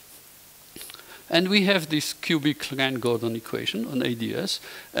 And we have this cubic Klein-Gordon equation on AdS,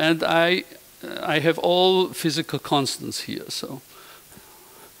 and I have all physical constants here, so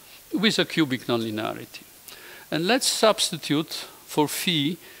with a cubic nonlinearity. And let's substitute for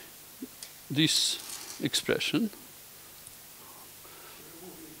phi this expression.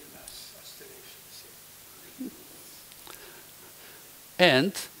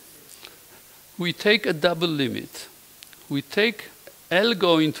 And we take a double limit. We take L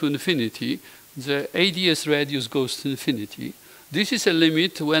going to infinity, the AdS radius goes to infinity. This is a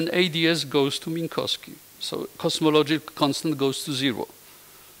limit when AdS goes to Minkowski. So cosmological constant goes to 0.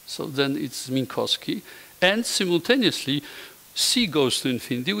 So then it's Minkowski. And simultaneously, C goes to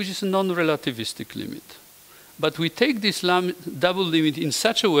infinity, which is a non-relativistic limit. But we take this double limit in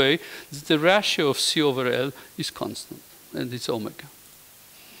such a way that the ratio of C over L is constant. and it's omega.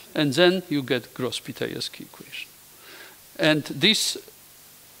 And then you get Gross-Pitayevsky equation. And this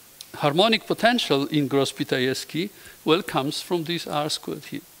harmonic potential in Gross-Pitayevsky, well, comes from this R squared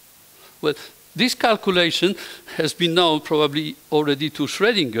here. Well, this calculation has been known probably already to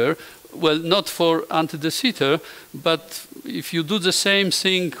Schrödinger. Well, not for anti-de Sitter, but if you do the same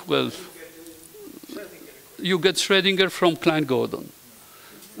thing, well, you get Schrödinger from Klein-Gordon.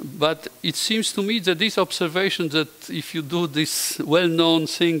 But it seems to me that this observation that if you do this well-known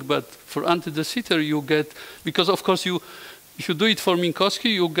thing, but for anti-de Sitter you get, because of course if you do it for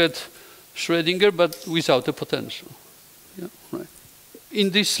Minkowski, you get Schrödinger, but without a potential. Yeah, right. In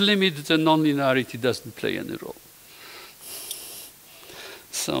this limit, the nonlinearity doesn't play any role.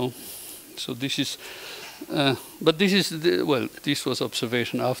 So this is, but this is, well, this was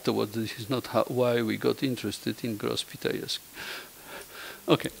observation afterwards. This is not why we got interested in Gross-Pitayevsky.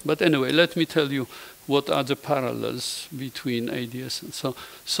 Okay, but anyway, let me tell you what are the parallels between AdS and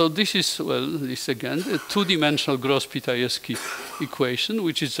so this is, well, this again, a two-dimensional Gross-Pitayevsky equation,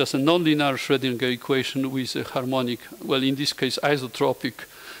 which is just a nonlinear Schrödinger equation with a harmonic, well, in this case, isotropic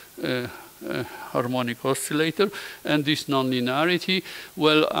harmonic oscillator, and this nonlinearity.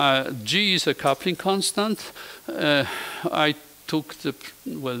 Well, G is a coupling constant. I took the,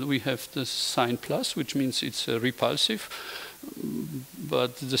 well, we have the sign plus, which means it's repulsive.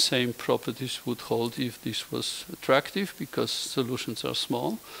 But the same properties would hold if this was attractive, because solutions are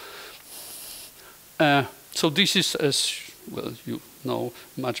small. So this is, as well, you know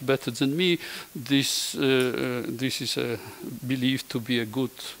much better than me, this is believed to be a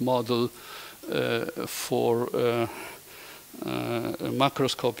good model for a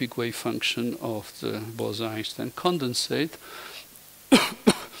macroscopic wave function of the Bose-Einstein condensate.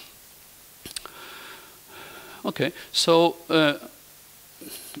 Okay, so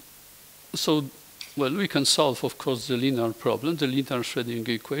well, we can solve, of course, the linear problem, the linear Schrödinger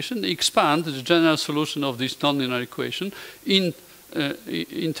equation, expand the general solution of this nonlinear equation in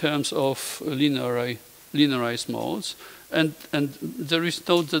terms of linearized modes, and there is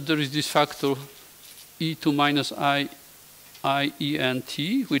note that there is this factor e to minus I e n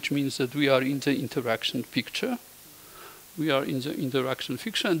t, which means that we are in the interaction picture. We are in the interaction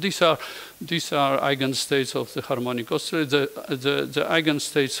picture, and these are eigenstates of the harmonic oscillator. The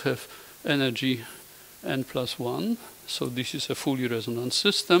eigenstates have energy n plus 1, so this is a fully resonant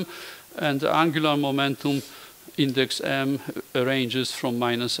system, and the angular momentum index m ranges from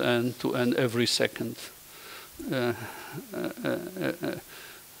minus n to n every second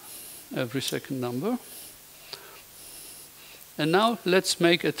number. And now let's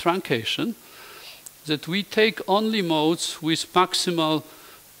make a truncation that we take only modes with maximal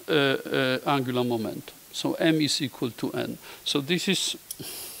angular momentum. So m is equal to n. So this is,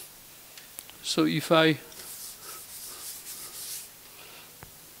 so if I,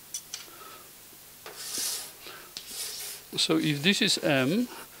 so if this is m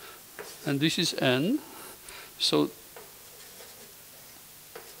and this is n, so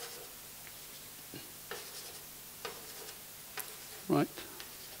right.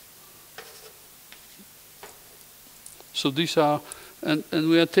 So these are, and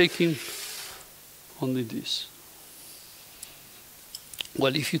we are taking only this.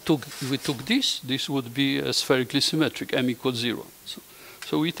 Well, if we took this would be a spherically symmetric, m equals 0.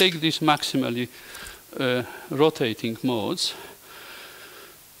 So we take these maximally rotating modes.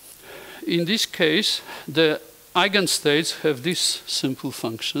 In this case, the eigenstates have this simple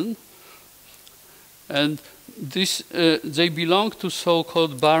function, and this they belong to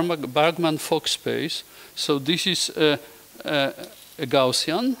so-called Bargmann-Fock space. So this is a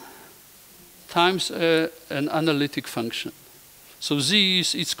Gaussian times an analytic function. So z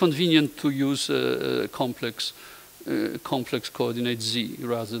is, it's convenient to use complex coordinate z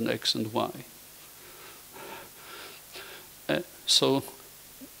rather than x and y. So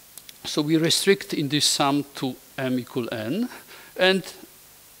we restrict in this sum to m equal n, and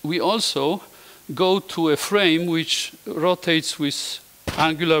we also go to a frame which rotates with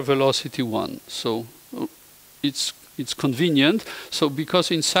angular velocity 1. So it's convenient. So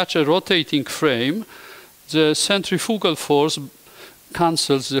because in such a rotating frame, the centrifugal force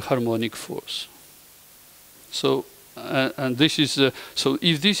cancels the harmonic force. So and this is so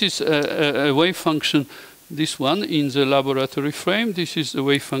if this is a wave function, this one in the laboratory frame, this is a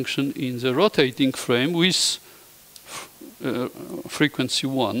wave function in the rotating frame with frequency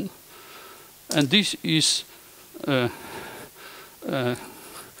 1, and this is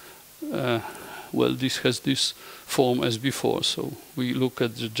well, this has this form as before, so we look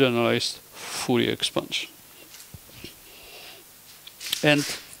at the generalized Fourier expansion. And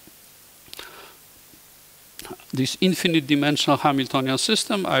this infinite dimensional Hamiltonian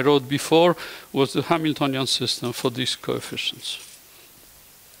system I wrote before was the Hamiltonian system for these coefficients.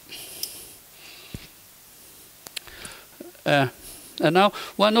 And now,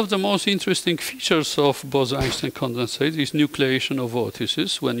 one of the most interesting features of Bose-Einstein condensate is nucleation of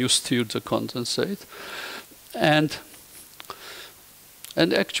vortices when you stir the condensate. And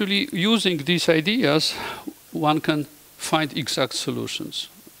actually, using these ideas, one can find exact solutions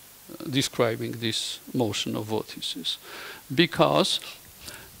describing this motion of vortices. Because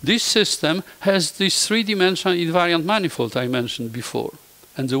this system has this three-dimensional invariant manifold I mentioned before.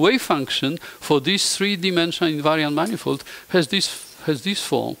 And the wave function for this three-dimensional invariant manifold has this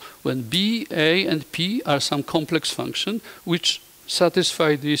form, when B, A, and P are some complex function which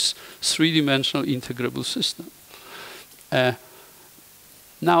satisfy this three-dimensional integrable system.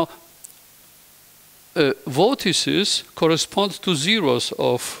 Now, vortices correspond to zeros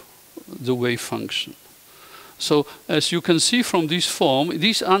of the wave function. So, as you can see from this form,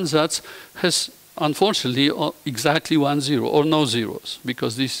 this ansatz has unfortunately exactly 1 0 or no zeros,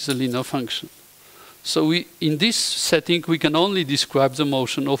 because this is a linear function. So in this setting, we can only describe the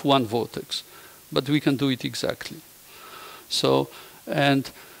motion of one vortex, but we can do it exactly. So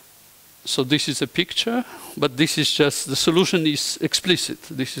this is a picture, but this is just, the solution is explicit.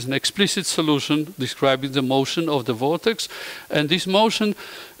 This is an explicit solution describing the motion of the vortex, and this motion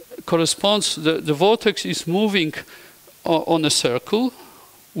corresponds, the vortex is moving on a circle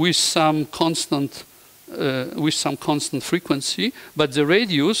with some constant frequency, but the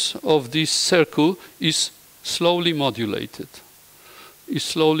radius of this circle is slowly modulated.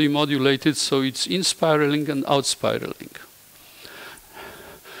 So it's in-spiraling and out-spiraling.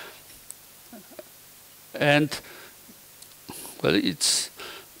 And, well, it's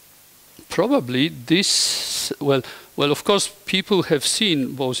probably this, well, of course, people have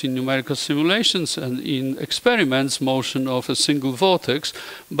seen both in numerical simulations and in experiments motion of a single vortex,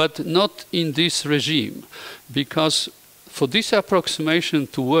 but not in this regime, because for this approximation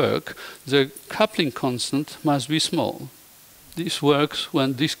to work, the coupling constant must be small. This works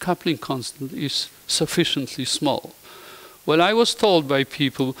when this coupling constant is sufficiently small. Well, I was told by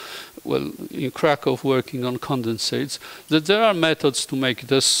people, well, in Krakow working on condensates, that there are methods to make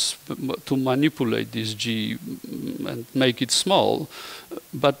this, to manipulate this G and make it small,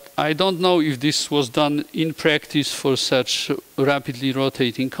 but I don't know if this was done in practice for such rapidly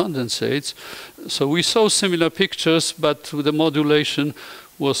rotating condensates. So we saw similar pictures, but the modulation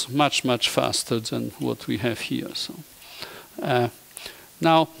was much, much faster than what we have here. So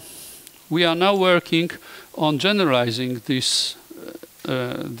now we are now working on generalizing these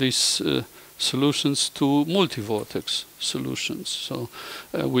solutions to multi-vortex solutions, so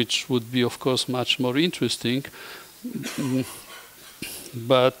which would be, of course, much more interesting.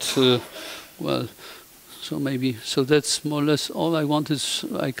 But well, so that's more or less all I wanted.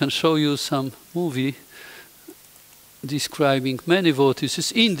 I can show you some movie describing many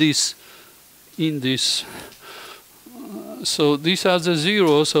vortices in this. So these are the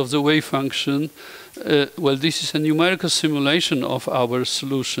zeros of the wave function. Well, this is a numerical simulation of our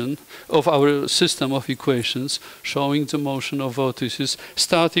solution, of our system of equations, showing the motion of vortices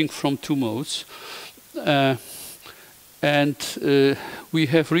starting from two modes. And we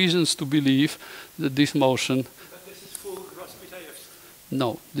have reasons to believe that this motion... But this is full Gross-Mitaevsky.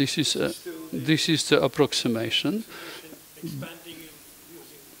 No, this is the approximation. Expanding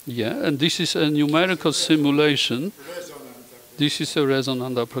using... Yeah, and this is a numerical simulation. This is a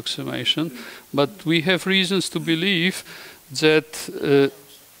resonant approximation, but we have reasons to believe that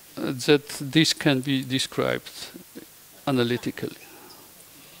that this can be described analytically.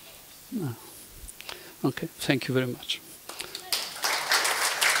 Okay, thank you very much.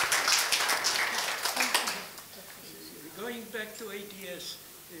 Going back to AdS,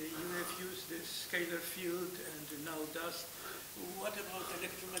 you have used the scalar field and now dust. What about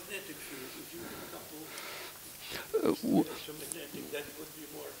electromagnetic field? If you couple electromagnetic, that would be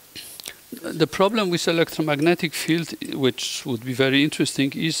more. The problem with electromagnetic field, which would be very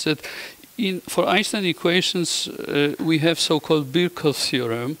interesting, is that for Einstein equations, we have so-called Birkhoff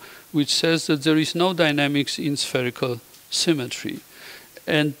theorem, which says that there is no dynamics in spherical symmetry.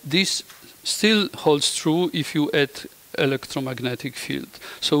 And this still holds true if you add electromagnetic field.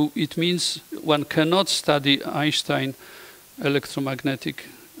 So it means one cannot study Einstein electromagnetic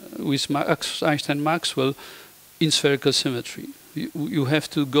with Einstein-Maxwell in spherical symmetry. You have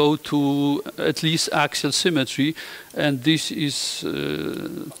to go to at least axial symmetry, and this is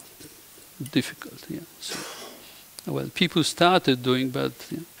difficult. Yeah. So, well, people started doing, but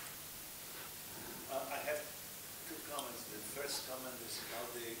yeah. I have two comments. The first comment is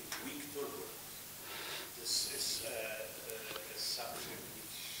about the weak turbulence. this is a subject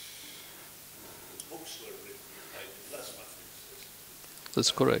which books were written by the plasma physicists. That's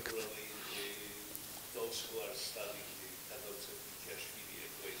correct. Those who are studying the Teoretycznej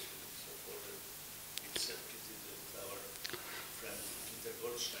equation and so forth, and it's a pity that our friend Peter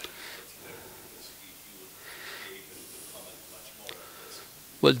Goldstein is not here because he would be able to comment much more on this.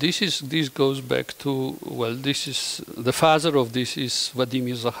 Well, this goes back to, well, this is the father of this is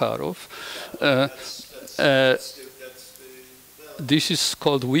Vladimir Zakharov. This is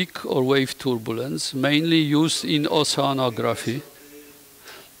called weak or wave turbulence, mainly used in oceanography.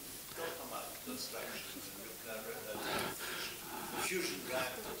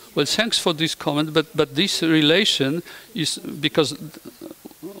 Well, thanks for this comment, but this relation is because,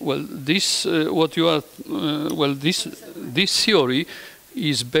 well, this what you are, well, this theory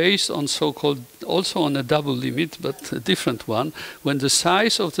is based on so-called, also on a double limit, but a different one, when the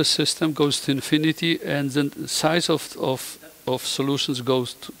size of the system goes to infinity and the size of solutions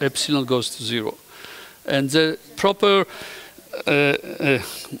goes to, epsilon goes to 0. And the proper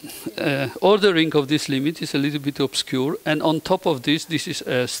ordering of this limit is a little bit obscure, and on top of this, this is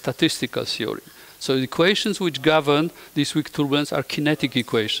a statistical theory. So the equations which govern this weak turbulence are kinetic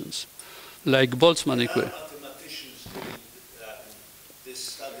equations, like Boltzmann equation. Mathematicians doing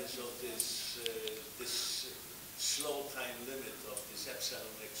studies of this slow time limit of this epsilon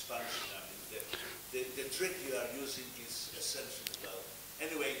expansion. I mean, the trick you are using is essentially, well,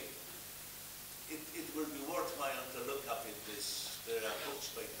 anyway, it will be worthwhile to look up at this. There are books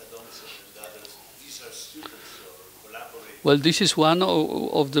by Tadomson and others. These are students or collaborators. Well, this is one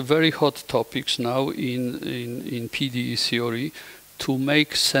of the very hot topics now in PDE theory, to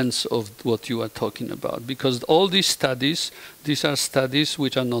make sense of what you are talking about. Because all these studies, these are studies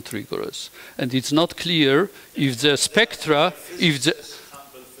which are not rigorous. And it's not clear if the spectra,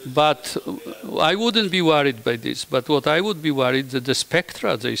 but I wouldn't be worried by this. But what I would be worried that the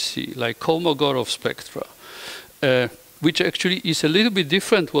spectra they see, like Kolmogorov spectra, which actually is a little bit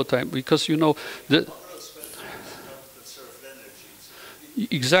different because you know,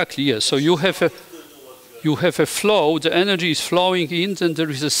 exactly, yes. So you have a flow, the energy is flowing in, and there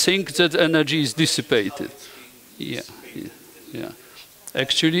is a sink that energy is dissipated. Yeah, yeah.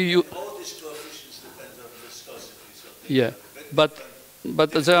 Actually, you. Yeah, but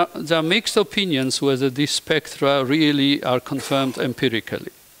there are mixed opinions whether these spectra really are confirmed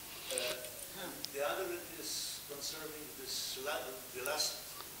empirically. The other is concerning this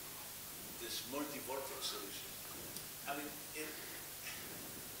multi-vortex solution. I mean,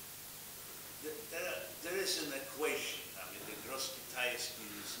 there is an equation. I mean, the Gross-Kitaevsky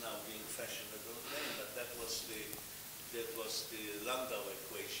is now being fashionable name, but that was the Landau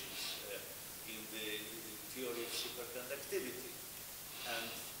equations in the theory of superconductivity. And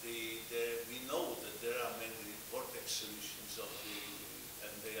we know that there are many vortex solutions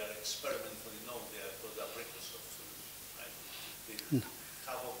and they are experimentally known. They are called Abrikosov solutions, right?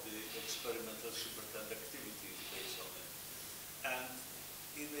 Half of the experimental superconductivity is based on it. And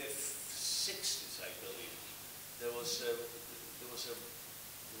in the 60s, I believe, there was a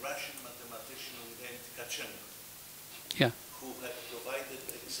Russian mathematician named Tkachenko, Yeah. who had provided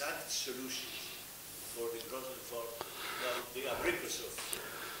exact solutions for the Abrikosov,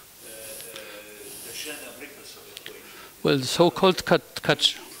 the Shen-Abrikosov equation. Well, the so-called has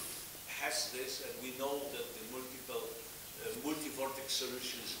this, and we know that the multi-vortex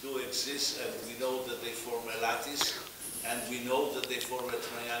solutions do exist, and we know that they form a lattice, and we know that they form a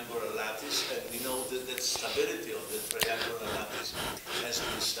triangular lattice, and we know that the stability of the triangular lattice has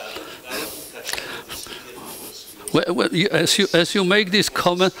been studied. I think Tkachenko disappeared because well, as you make this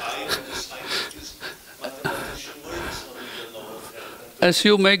comment. As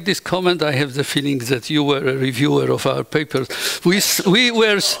you make this comment, I have the feeling that you were a reviewer of our papers. We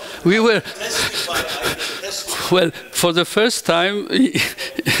were well, for the first time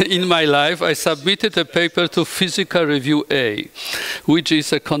in my life, I submitted a paper to Physical Review A, which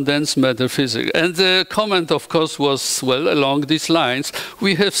is a condensed matter physics. And the comment, of course, was, well, along these lines.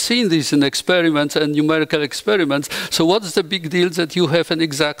 We have seen this in experiments and numerical experiments. So what's the big deal that you have an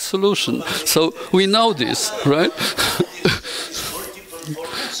exact solution? So we know this, right?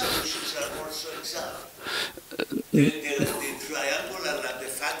 Solutions are also exact. The triangular, the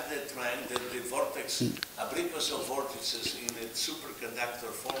fact that the vortex, Abrikosov vortices in a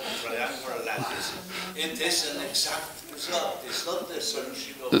superconductor form a triangular lattice, it is an exact result. It's not the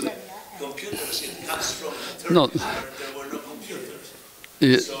solution of the computers. It comes from the 30s where there were no computers.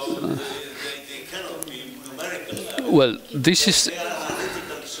 So they cannot be numerical. Well, this is. They are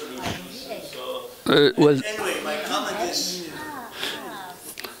analytical solutions. So, well, anyway, my comment is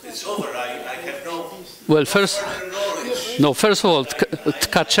it's over. I have no. Well, first, no. First of all,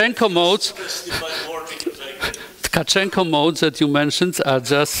 Tkachenko modes. Tkachenko modes that you mentioned are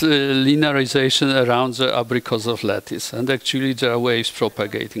just linearization around the Abrikosov lattice, and actually there are waves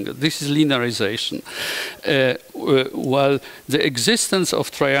propagating. This is linearization. While the existence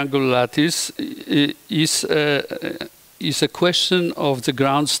of triangular lattice is a question of the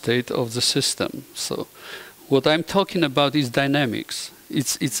ground state of the system. So, what I'm talking about is dynamics.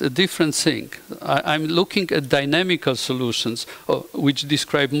 It's a different thing. I'm looking at dynamical solutions which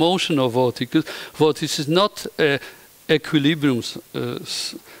describe motion of vortices. Vortices, not equilibrium.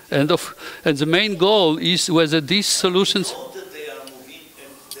 And the main goal is whether these solutions. They are moving,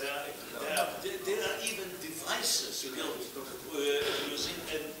 and there are even devices, using,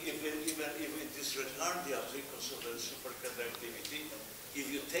 and even if it disregard the Abrikosov and superconductivity,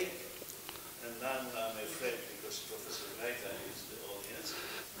 if you take, and I'm afraid because Professor Gaita is the audience,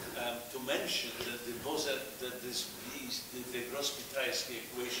 to mention that the Gross-Mitraevsky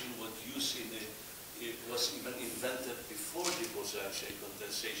equation was used it was even invented before the Bose-Einstein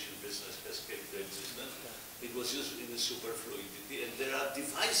condensation business has came to existence. It was used in the superfluidity, and there are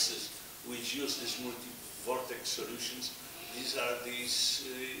devices which use these multi-vortex solutions. These are these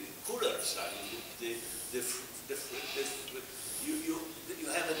coolers. I mean, you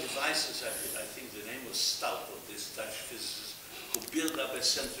have a devices. I think the name was Stout, of this Dutch physicist, who built up a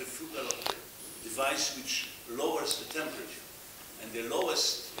centrifugal device which lowers the temperature. And the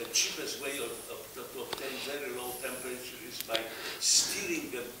lowest, the cheapest way to obtain very low temperature is by steering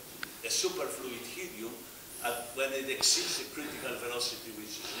a superfluid helium when it exceeds the critical velocity,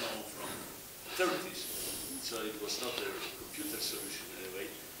 which is known from 30s. So it was not a computer solution anyway.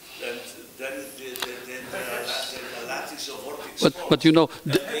 And then the lattice of vortex but you know,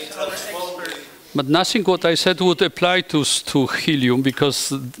 but nothing what I said would apply to helium, because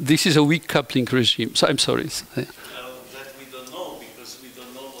this is a weak coupling regime. So I'm sorry. That we don't know, because we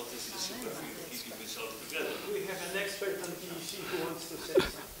don't know what is the superfluid helium is altogether. We have an expert on PEC who wants to say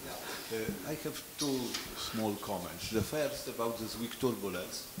something. I have two small comments. The first about this weak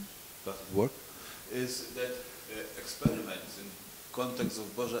turbulence, does it work? Is that experiments in context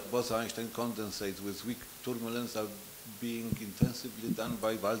of Bose-Einstein condensates with weak turbulence are being intensively done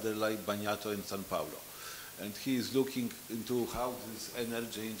by Valderlei Bagnato in São Paulo. And he is looking into how this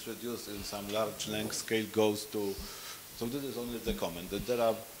energy introduced in some large length scale goes to. So this is only the comment, that there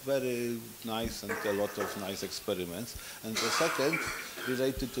are very nice and a lot of nice experiments. And the second,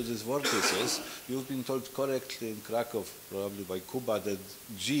 related to these vortices, you've been told correctly in Krakow, probably by Kuba, that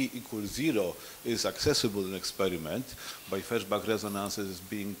G equals 0 is accessible in experiment by Feshbach resonances is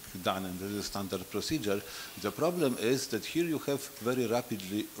being done, and this is standard procedure. The problem is that here you have very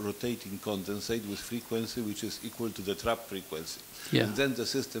rapidly rotating condensate with frequency which is equal to the trap frequency. Yeah. And then the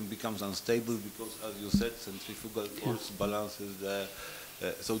system becomes unstable because, as you said, centrifugal force balances the.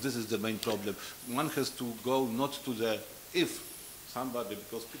 So this is the main problem. One has to go not to the if somebody,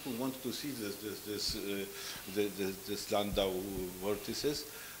 because people want to see this Landau vortices,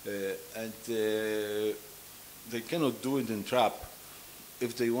 and they cannot do it in trap.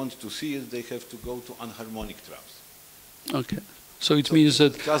 If they want to see it, they have to go to anharmonic traps. Okay. So it means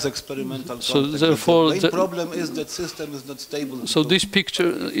that. Just experimental. So therefore, the main problem is that system is not stable. So this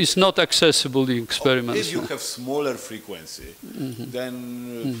picture is not accessible in experiments. If you have smaller frequency,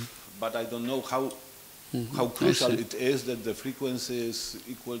 then. But I don't know how crucial it is that the frequency is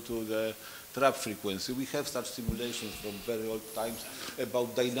equal to the trap frequency. We have such simulations from very old times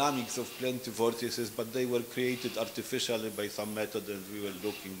about dynamics of plenty vortices, but they were created artificially by some method, and we were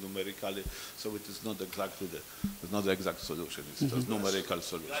looking numerically. So it is not exactly it's not the exact solution. It's just numerical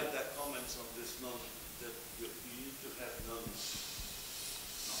solution. Like that comments on this that you need to have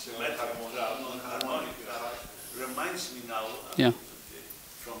non-harmonic trap reminds me now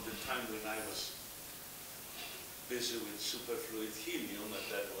from the time when I was busy with superfluid helium, and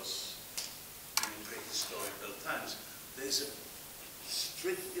that was in prehistorical times. There's a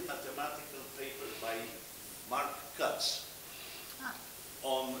strictly mathematical paper by Mark Katz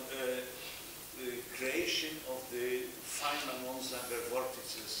on the creation of the Feynman-Onsager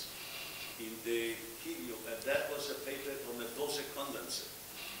vortices in the helium, and that was a paper on the Bose condensate.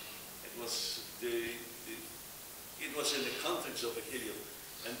 It was it was in the context of a helium,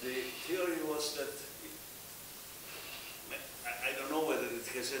 and the theory was that I don't know whether it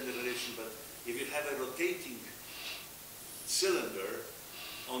has any relation, but if you have a rotating cylinder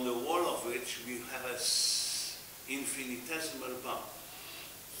on the wall of which we have an infinitesimal bump,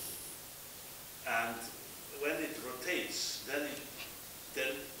 and when it rotates, then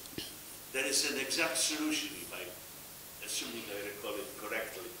there is an exact solution, if I assuming I recall it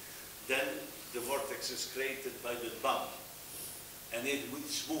correctly, vortex is created by the bump, and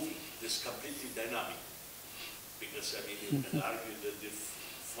it's moving. It's completely dynamic. Because, I mean, you can argue that the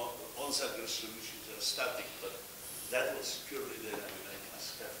on-cycle solutions are static, but that was purely dynamic. I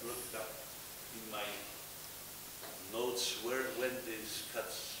must have looked up in my notes when these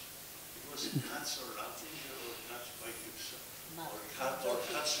cuts, it was cuts or nothing, or cuts by Gibson, or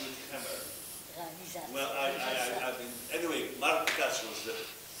cuts with hammer. Well, I mean, anyway, Mark Katz was there.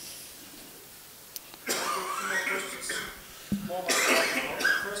 Two more questions.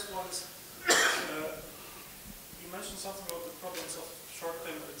 The first one is, you mentioned something about the problems of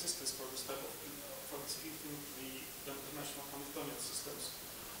short-term existence for this type of, for this dimensional Hamiltonian systems.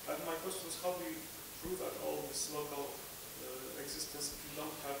 And my question is, how do you prove at all this local existence if you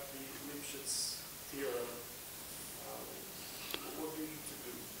don't have the Lipschitz theorem? What do you need to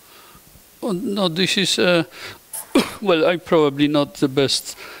do? Oh, no, this is, well, I'm probably not the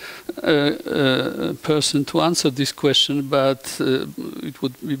best person to answer this question, but it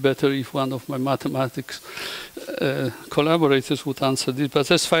would be better if one of my mathematics collaborators would answer this. But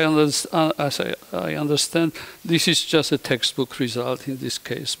as I understand, this is just a textbook result in this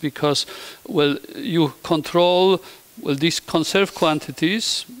case, because, well, you control, well, these conserved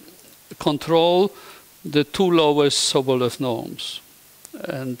quantities control the two lowest Sobolev norms,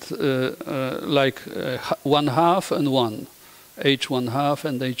 and like 1/2 and 1. H1/2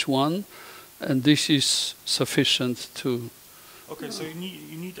 and H1, and this is sufficient to. Okay, so you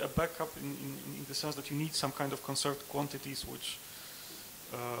need a backup in the sense that you need some kind of conserved quantities which.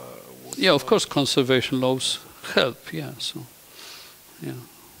 Yeah, of course, conservation laws help. Yeah, so yeah,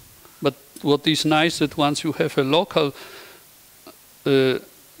 but what is nice that once you have a local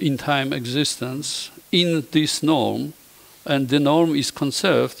in-time existence in this norm, and the norm is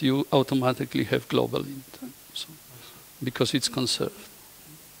conserved, you automatically have global in time. So. Because it's conserved.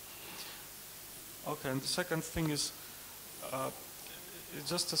 Okay, and the second thing is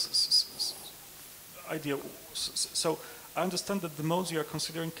just an idea. So I understand that the modes you are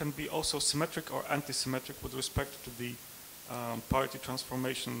considering can be also symmetric or anti-symmetric with respect to the parity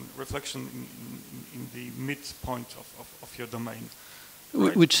transformation reflection in the midpoint of your domain.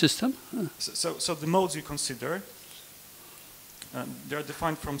 Right? Which system? So the modes you consider, they are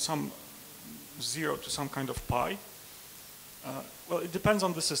defined from some 0 to some kind of pi. Well, it depends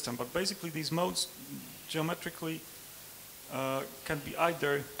on the system, but basically these modes geometrically can be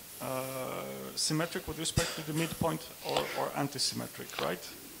either symmetric with respect to the midpoint or anti-symmetric, right?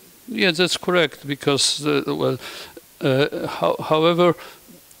 Yeah, that's correct, because, however,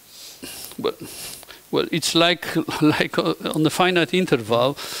 well, it's like on the finite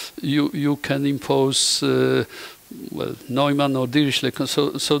interval, you can impose well, Neumann or Dirichlet.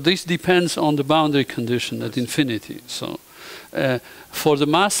 So this depends on the boundary condition at infinity. So for the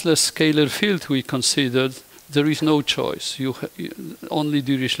massless scalar field we considered, there is no choice. Only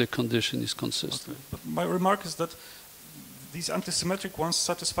Dirichlet condition is consistent. Okay. But my remark is that these antisymmetric ones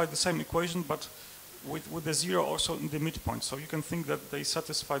satisfy the same equation, but with a 0 also in the midpoint. So you can think that they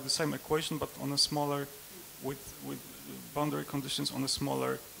satisfy the same equation, but on a smaller, with boundary conditions on a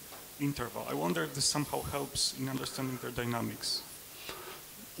smaller interval. I wonder if this somehow helps in understanding their dynamics.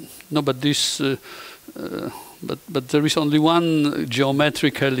 No, but this, but there is only one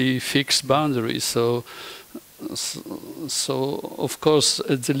geometrically fixed boundary. So of course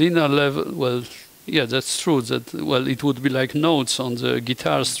at the linear level, well, yeah, that's true. That well, it would be like notes on the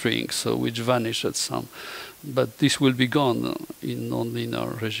guitar string, so which vanish at some, but this will be gone in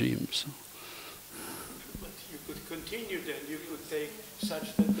non-linear regimes. But you could continue then. You could take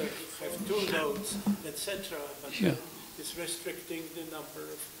such that they have two nodes, etc. But yeah. It's restricting the number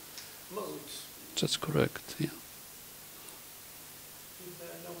of modes. That's correct. Yeah. If there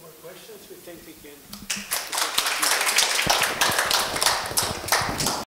are no more questions, we think we can.